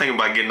you think? I'm thinking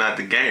about getting out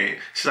the game.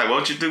 She's like,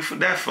 what you do for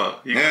that for?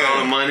 You get all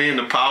the money and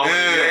the power.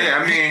 Yeah,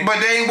 I mean. But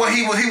that ain't what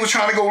he was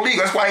trying to go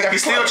legal. That's why he got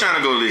He's still trying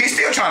to go legal. He's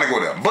still trying to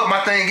go there. But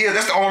my thing is,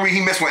 that's the only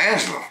reason he messed with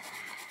Angela.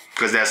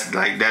 Because that's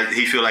like that.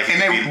 He feel like he she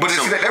said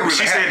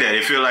that.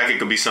 It feel like it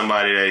could be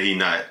somebody that he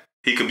not.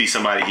 He could be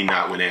somebody he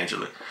not with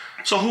Angela.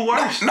 So who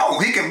worse? No,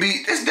 he could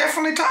be. It's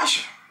definitely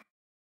Tasha.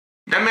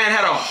 That man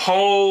had a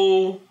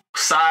whole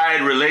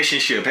side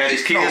relationship. Had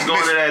his kids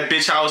going to that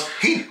bitch house.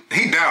 He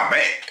down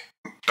bad.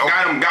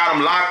 Got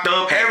him locked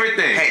up.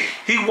 Everything. Hey,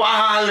 he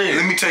wildin'.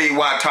 Let me tell you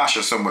why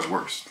Tasha's so much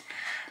worse.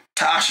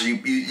 Tasha,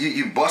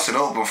 you busted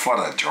open for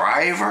the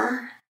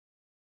driver.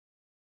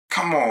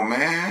 Come on,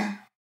 man.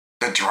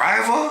 The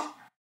driver.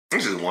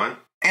 This is one.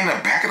 In the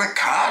back of the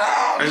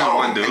car, This is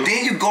one dude. And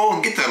then you go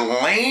and get the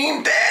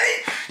lame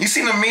daddy. You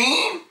seen the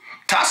meme?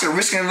 Tasha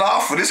risking it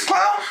all for this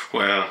clown?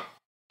 Well.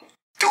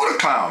 Do the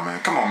clown, man.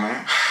 Come on,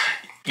 man.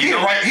 He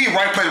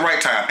right place,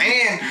 right time.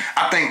 And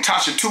I think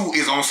Tasha, too,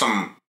 is on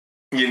some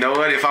You know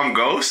what? If I'm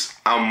Ghost,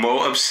 I'm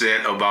more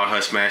upset about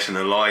her smashing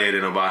the lawyer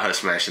than about her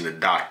smashing the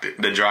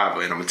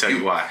driver. And I'm gonna tell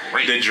you why.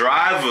 Great. The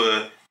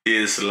driver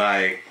is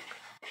like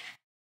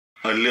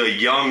a little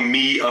young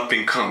me up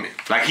and coming.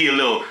 Like he a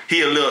little,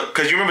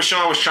 cause you remember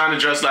Sean was trying to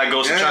dress like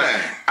Ghost.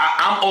 Yeah.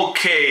 I'm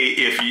okay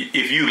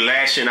if you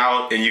lashing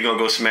out and you gonna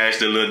go smash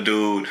the little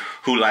dude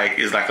who like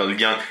is like a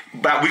young,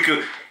 but we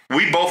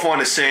both in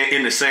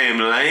the same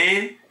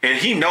lane. And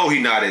he know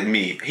he not at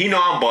me. He know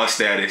I'm boss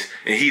status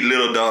and he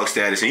little dog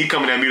status. And he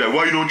coming at me like,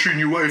 why you don't treat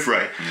your wife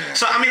right? Yeah.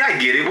 So, I mean, I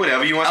get it.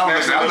 Whatever. You want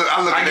to smash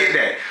I get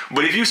that.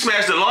 But if you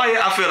smash the lawyer,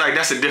 I feel like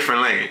that's a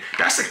different lane.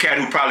 That's a cat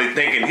who probably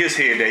think in his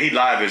head that he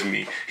live as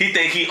me. He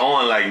think he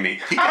on like me.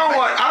 I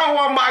don't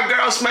want my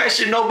girl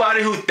smashing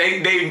nobody who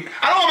think they...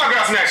 I don't want my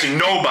girl smashing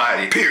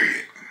nobody.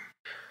 Period.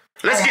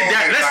 Let's get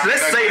that.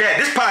 Let's say that.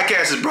 This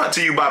podcast is brought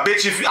to you by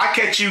Bitch If I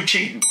Catch You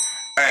Cheating.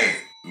 Hey.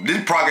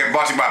 This project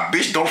brought to you by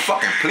bitch. Don't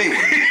fucking play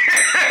with me.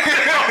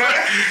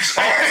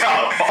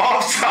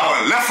 Off top.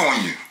 Left on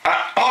you.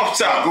 Off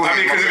top. I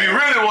mean, because if you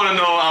really want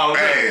to know our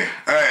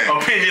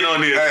opinion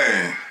on this,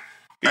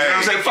 you know what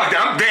I'm saying? Fuck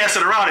that. I'm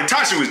dancing around and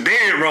Tasha was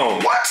dead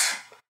wrong. What?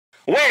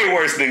 Way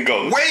worse than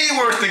Ghost. Way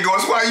worse than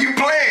Ghost. Why are you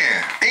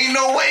playing? Ain't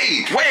no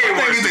way. Way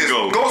worse than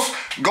Ghost.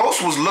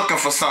 Ghost was looking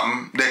for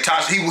something that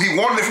Tasha. He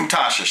wanted it from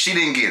Tasha. She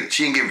didn't get it.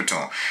 She didn't give it to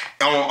him.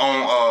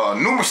 On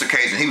numerous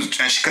occasions,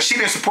 because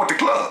she didn't support the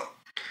club.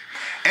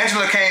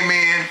 Angela came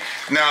in.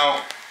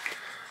 Now,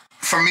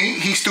 for me,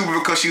 he's stupid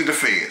because she was the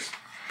feds.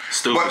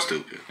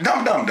 Stupid.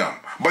 Dumb.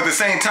 But at the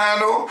same time,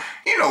 though,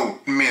 you know,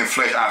 me and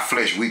our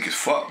flesh weak as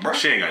fuck, bro.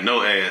 She ain't got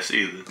no ass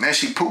either. Man,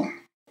 she poo.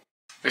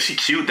 Is she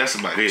cute? That's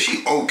about it.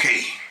 She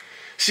okay.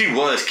 She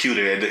was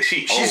cuter at that.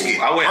 She's old.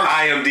 I went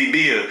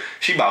IMDb her.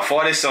 She about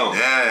 40 something.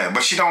 Yeah,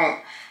 but she don't.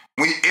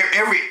 When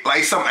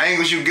like some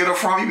angles you get her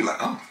from, you be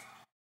like, oh.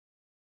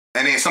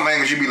 And then some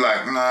angles you be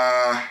like,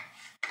 nah,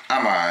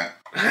 I'm alright.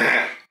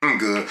 I'm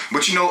good.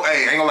 But you know,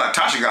 hey, ain't gonna lie,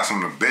 Tasha got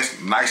some of the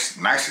best,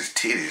 nicest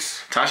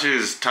titties. Tasha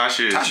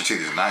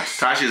titties is nice.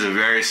 Tasha is a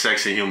very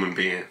sexy human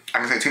being. I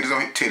can say titties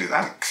on titties.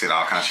 I can say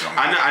all kinds of shit on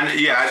I know,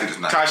 yeah.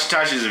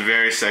 Tasha is a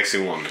very sexy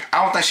woman.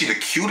 I don't think she's the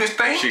cutest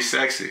thing. She's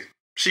sexy.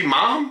 She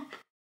mom.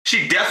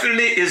 She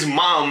definitely is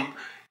mom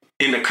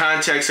in the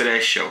context of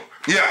that show.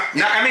 Yeah.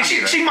 Now, I mean,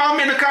 she mom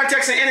in the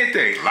context of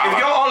anything. If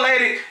your old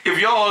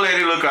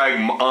lady look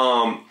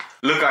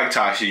like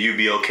Tasha, you'd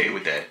be okay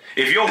with that.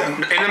 If you're, and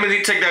let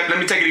me take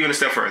it even a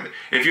step further.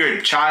 If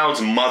your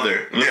child's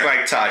mother look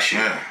like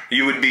Tasha,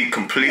 you would be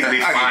completely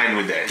fine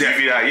with that. You'd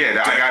be like,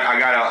 I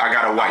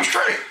got a wife.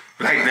 Straight.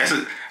 Like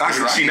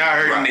she not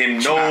hurting in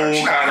no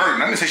kind of.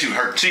 I didn't say she was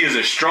hurting. She is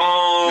a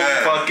strong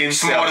fucking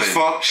smart 7. as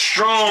fuck.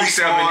 Strong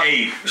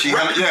 7-8.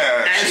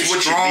 That's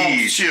what you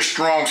need. She a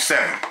strong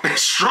 7.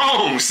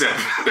 Strong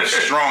 7.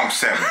 Strong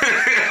 7.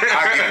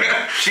 I get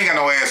it. She ain't got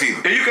no ass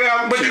either. And you can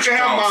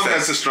have mom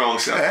that's a strong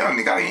 7. Yeah,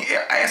 he got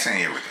ass in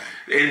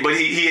everything. But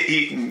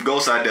he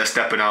goes out there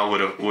stepping out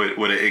with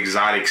an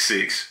exotic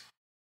 6.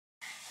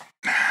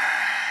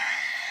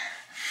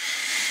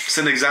 It's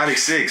an exotic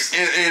 6.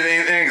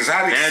 An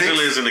exotic 6.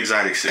 Angela is an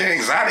exotic 6. An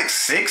exotic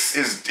 6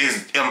 is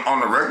on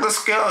the regular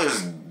scale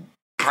is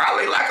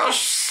probably like a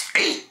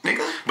 8,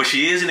 nigga. But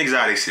she is an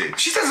exotic 6.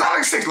 She's an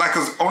exotic 6, like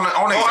cause on the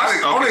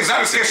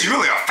exotic scale she's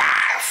really a 5.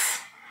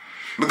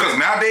 Because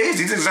nowadays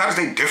these exotics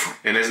they different.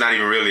 And it's not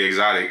even really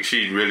exotic.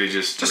 She really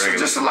just regular.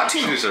 Just a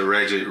Latino. She's just a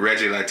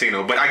Reggie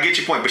Latino. But I get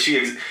your point. But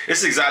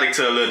it's exotic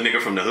to a little nigga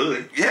from the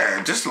hood.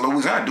 Yeah, just a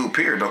Louisiana dude.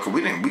 Period. Though, cause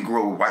we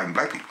grew up with white and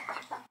black people.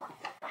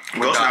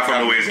 Ghost not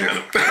from Louisiana.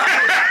 No,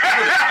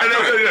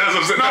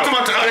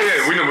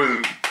 we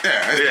know.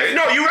 Yeah,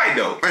 no, you're right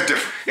though. It's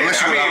different.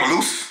 Unless you were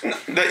loose.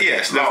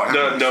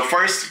 The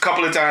first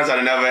couple of times I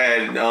never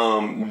had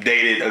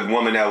dated a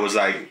woman that was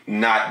like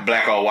not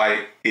black or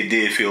white. It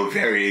did feel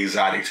very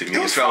exotic to me.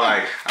 It felt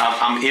like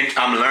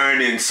I'm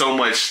learning so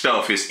much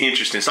stuff. It's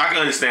interesting, so I can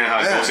understand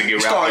how it goes to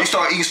get wrapped. You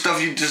start eating stuff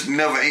you just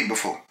never ate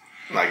before,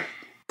 like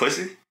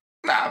pussy.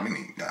 Nah,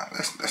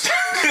 that's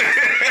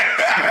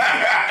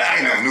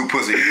ain't no new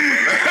pussy.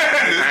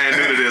 I ain't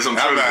new to this. I'm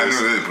not new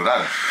to this, but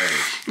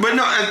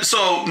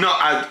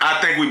I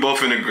think we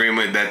both in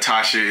agreement that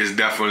Tasha is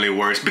definitely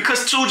worse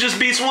because 2 just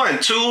beats 1.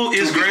 2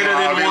 is greater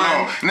than 1.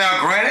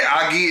 Now, granted,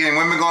 I get, and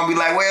women gonna be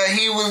like, well,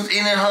 he was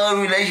in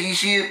her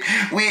relationship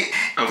with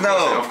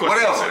whatever. But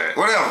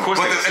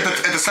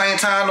at the same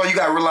time, though, you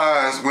gotta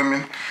realize,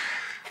 women.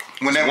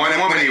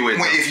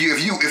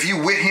 If you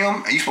with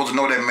him, and you supposed to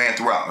know that man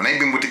throughout, and they've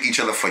been with each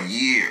other for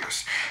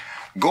years.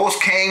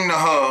 Ghost came to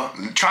her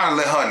trying to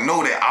let her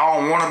know that I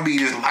don't want to be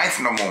this life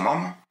no more,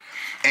 mama,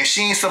 and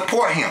she ain't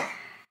support him.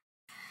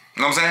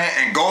 You know what I'm saying?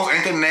 And Ghost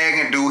ain't the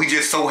nagging dude. He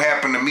just so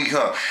happened to meet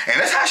her, and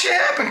that's how shit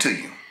happened to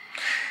you.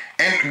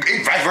 And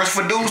vice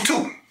versa for dudes too.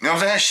 You know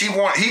what I'm saying?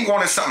 He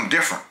wanted something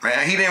different,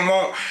 man. He didn't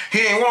want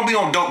to be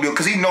on dope deal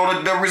because he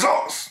know the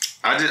results.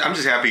 I'm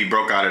just happy he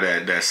broke out of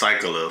that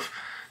cycle of.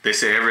 They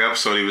said every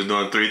episode he was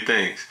doing 3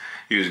 things.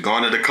 He was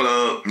going to the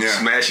club,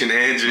 smashing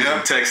engines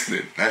and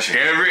texting. That shit.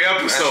 Every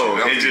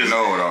episode. That shit,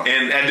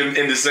 and at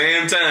the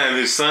same time,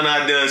 his son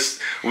out there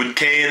with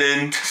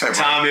Kanan,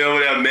 Tommy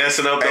over there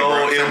messing up the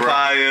whole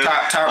empire.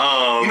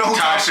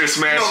 Tasha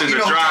smashing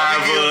the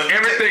driver.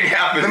 Everything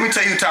happened. Let me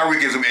tell you who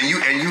Tyreek is. And you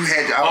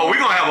had. We're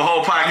gonna have a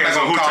whole podcast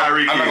on who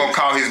Tyreek is. I'm not gonna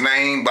call his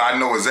name, but I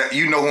know exactly.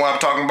 You know who I'm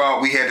talking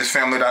about. We had this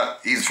family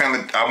he's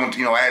family. I went.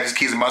 I had his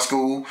kids in my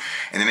school,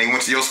 and then they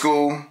went to your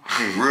school.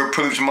 Real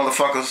privileged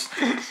motherfuckers.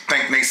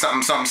 Think they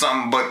something.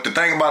 But the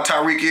thing about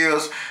Tyreek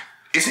is,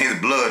 it's in his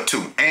blood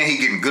too, and he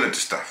getting good at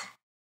this stuff.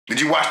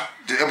 Did you watch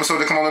the episode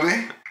that come on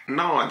today?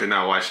 No, I did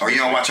not watch it. Oh, you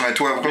don't watch him at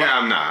 12 o'clock? Yeah,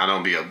 I'm not. I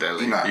don't be up that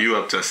late. You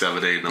up till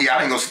 7, 8? Yeah, I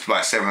didn't go to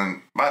about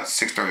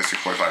 6:30,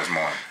 6:45 this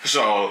morning.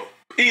 So,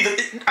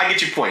 I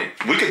get your point.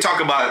 We could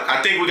talk about,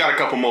 I think we got a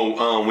couple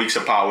more weeks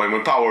of Power. And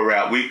when Power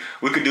wrap, we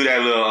could do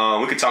that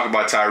little, we could talk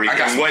about Tyreek.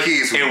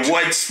 And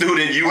what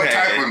student you had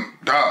type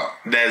of dog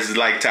that's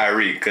like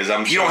Tyreek. Because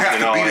I'm sure you don't have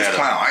to be this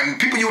clown. And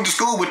people you went to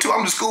school with too. I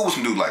went to school with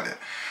some dudes like that.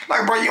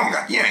 Like, bro, you ain't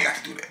got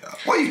to do that, dog.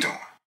 What are you doing?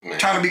 Man.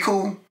 Trying to be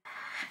cool?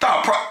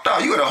 Dog,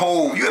 you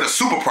had a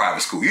super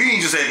private school. You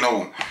ain't just had no, you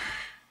know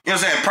what I'm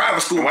saying,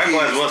 private school. White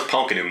boys was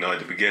punking him though at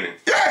the beginning.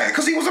 Yeah,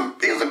 because he was a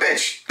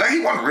bitch. Like,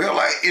 he wasn't real,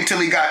 like, until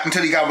he got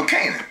with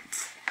Kanan.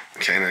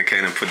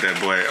 Kanan put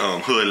that boy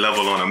hood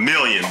level on 1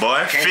 million,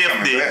 boy. 50.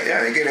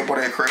 Yeah, they gave that boy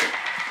that credit.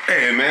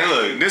 Hey man,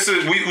 look, this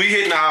is we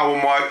hitting the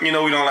hour mark. You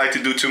know we don't like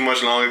to do too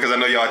much longer because I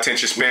know y'all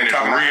attention span is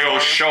real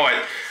short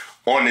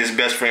on this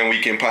Best Friend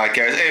Weekend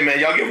podcast. Hey man,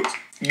 y'all give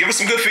us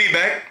some good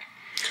feedback.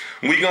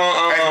 We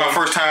gonna that's my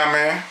first time,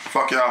 man.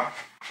 Fuck y'all.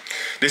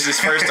 This is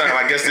first time.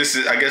 I guess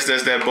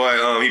that's that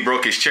boy. He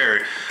broke his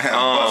cherry. Hey,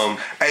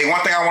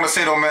 one thing I want to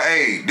say though, man.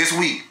 Hey, this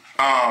week,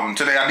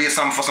 today I did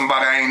something for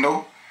somebody I ain't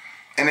know,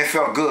 and it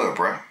felt good,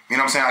 bro. You know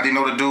what I'm saying? I didn't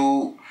know the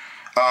dude.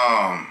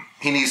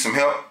 He needs some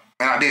help,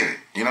 and I did it.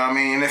 You know what I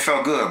mean? And it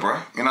felt good,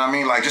 bro. You know what I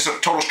mean? Like just a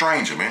total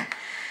stranger, man.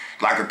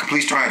 Like a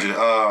complete stranger.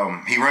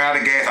 He ran out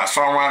of gas. I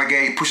saw him run out of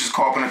gas. He pushed his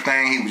car up in the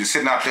thing. He was just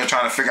sitting out there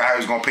trying to figure out how he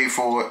was gonna pay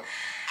for it.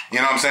 You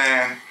know what I'm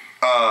saying?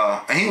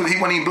 And he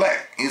wasn't even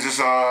black. He's just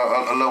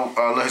a little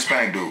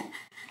Hispanic dude.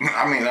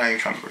 I mean, I ain't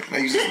trying to.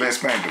 He's just a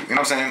Hispanic dude. You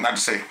know what I'm saying? Not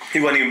to say he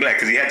wasn't even black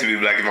because he had to be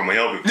black if I'm gonna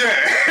help him.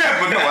 Yeah,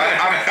 but no,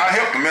 I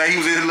helped him, man. He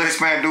was a little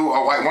Hispanic dude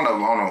or white, one of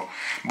them. I don't know.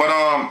 But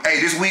hey,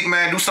 this week,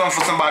 man, do something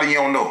for somebody you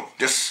don't know.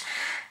 Just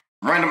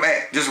random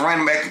act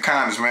of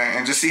kindness, man,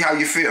 and just see how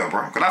you feel,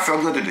 bro. Because I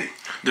felt good today.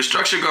 The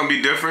structure gonna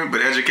be different,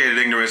 but educated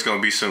ignorance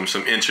gonna be some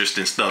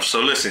interesting stuff.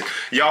 So listen,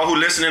 y'all who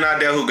listening out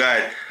there who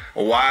got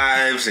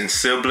wives and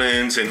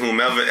siblings and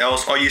whomever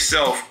else or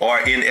yourself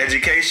are in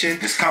education,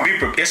 it's coming.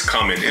 It's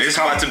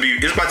about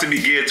to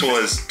be geared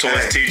towards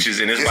teachers,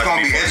 and it's about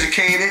gonna to be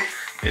educated.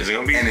 It's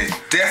gonna be, and it's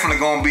definitely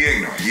gonna be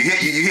ignorant. You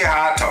hear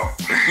how I talk.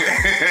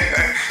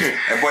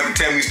 That boy can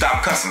tell me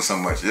stop cussing so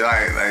much.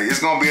 Like it's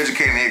gonna be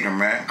educated and ignorant,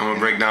 man. I'm gonna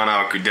break down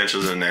our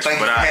credentials in the next. Thank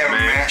you for having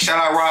me, man. Shout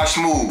out Rod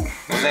Smooth.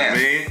 What's that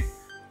mean?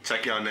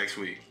 Check y'all next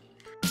week.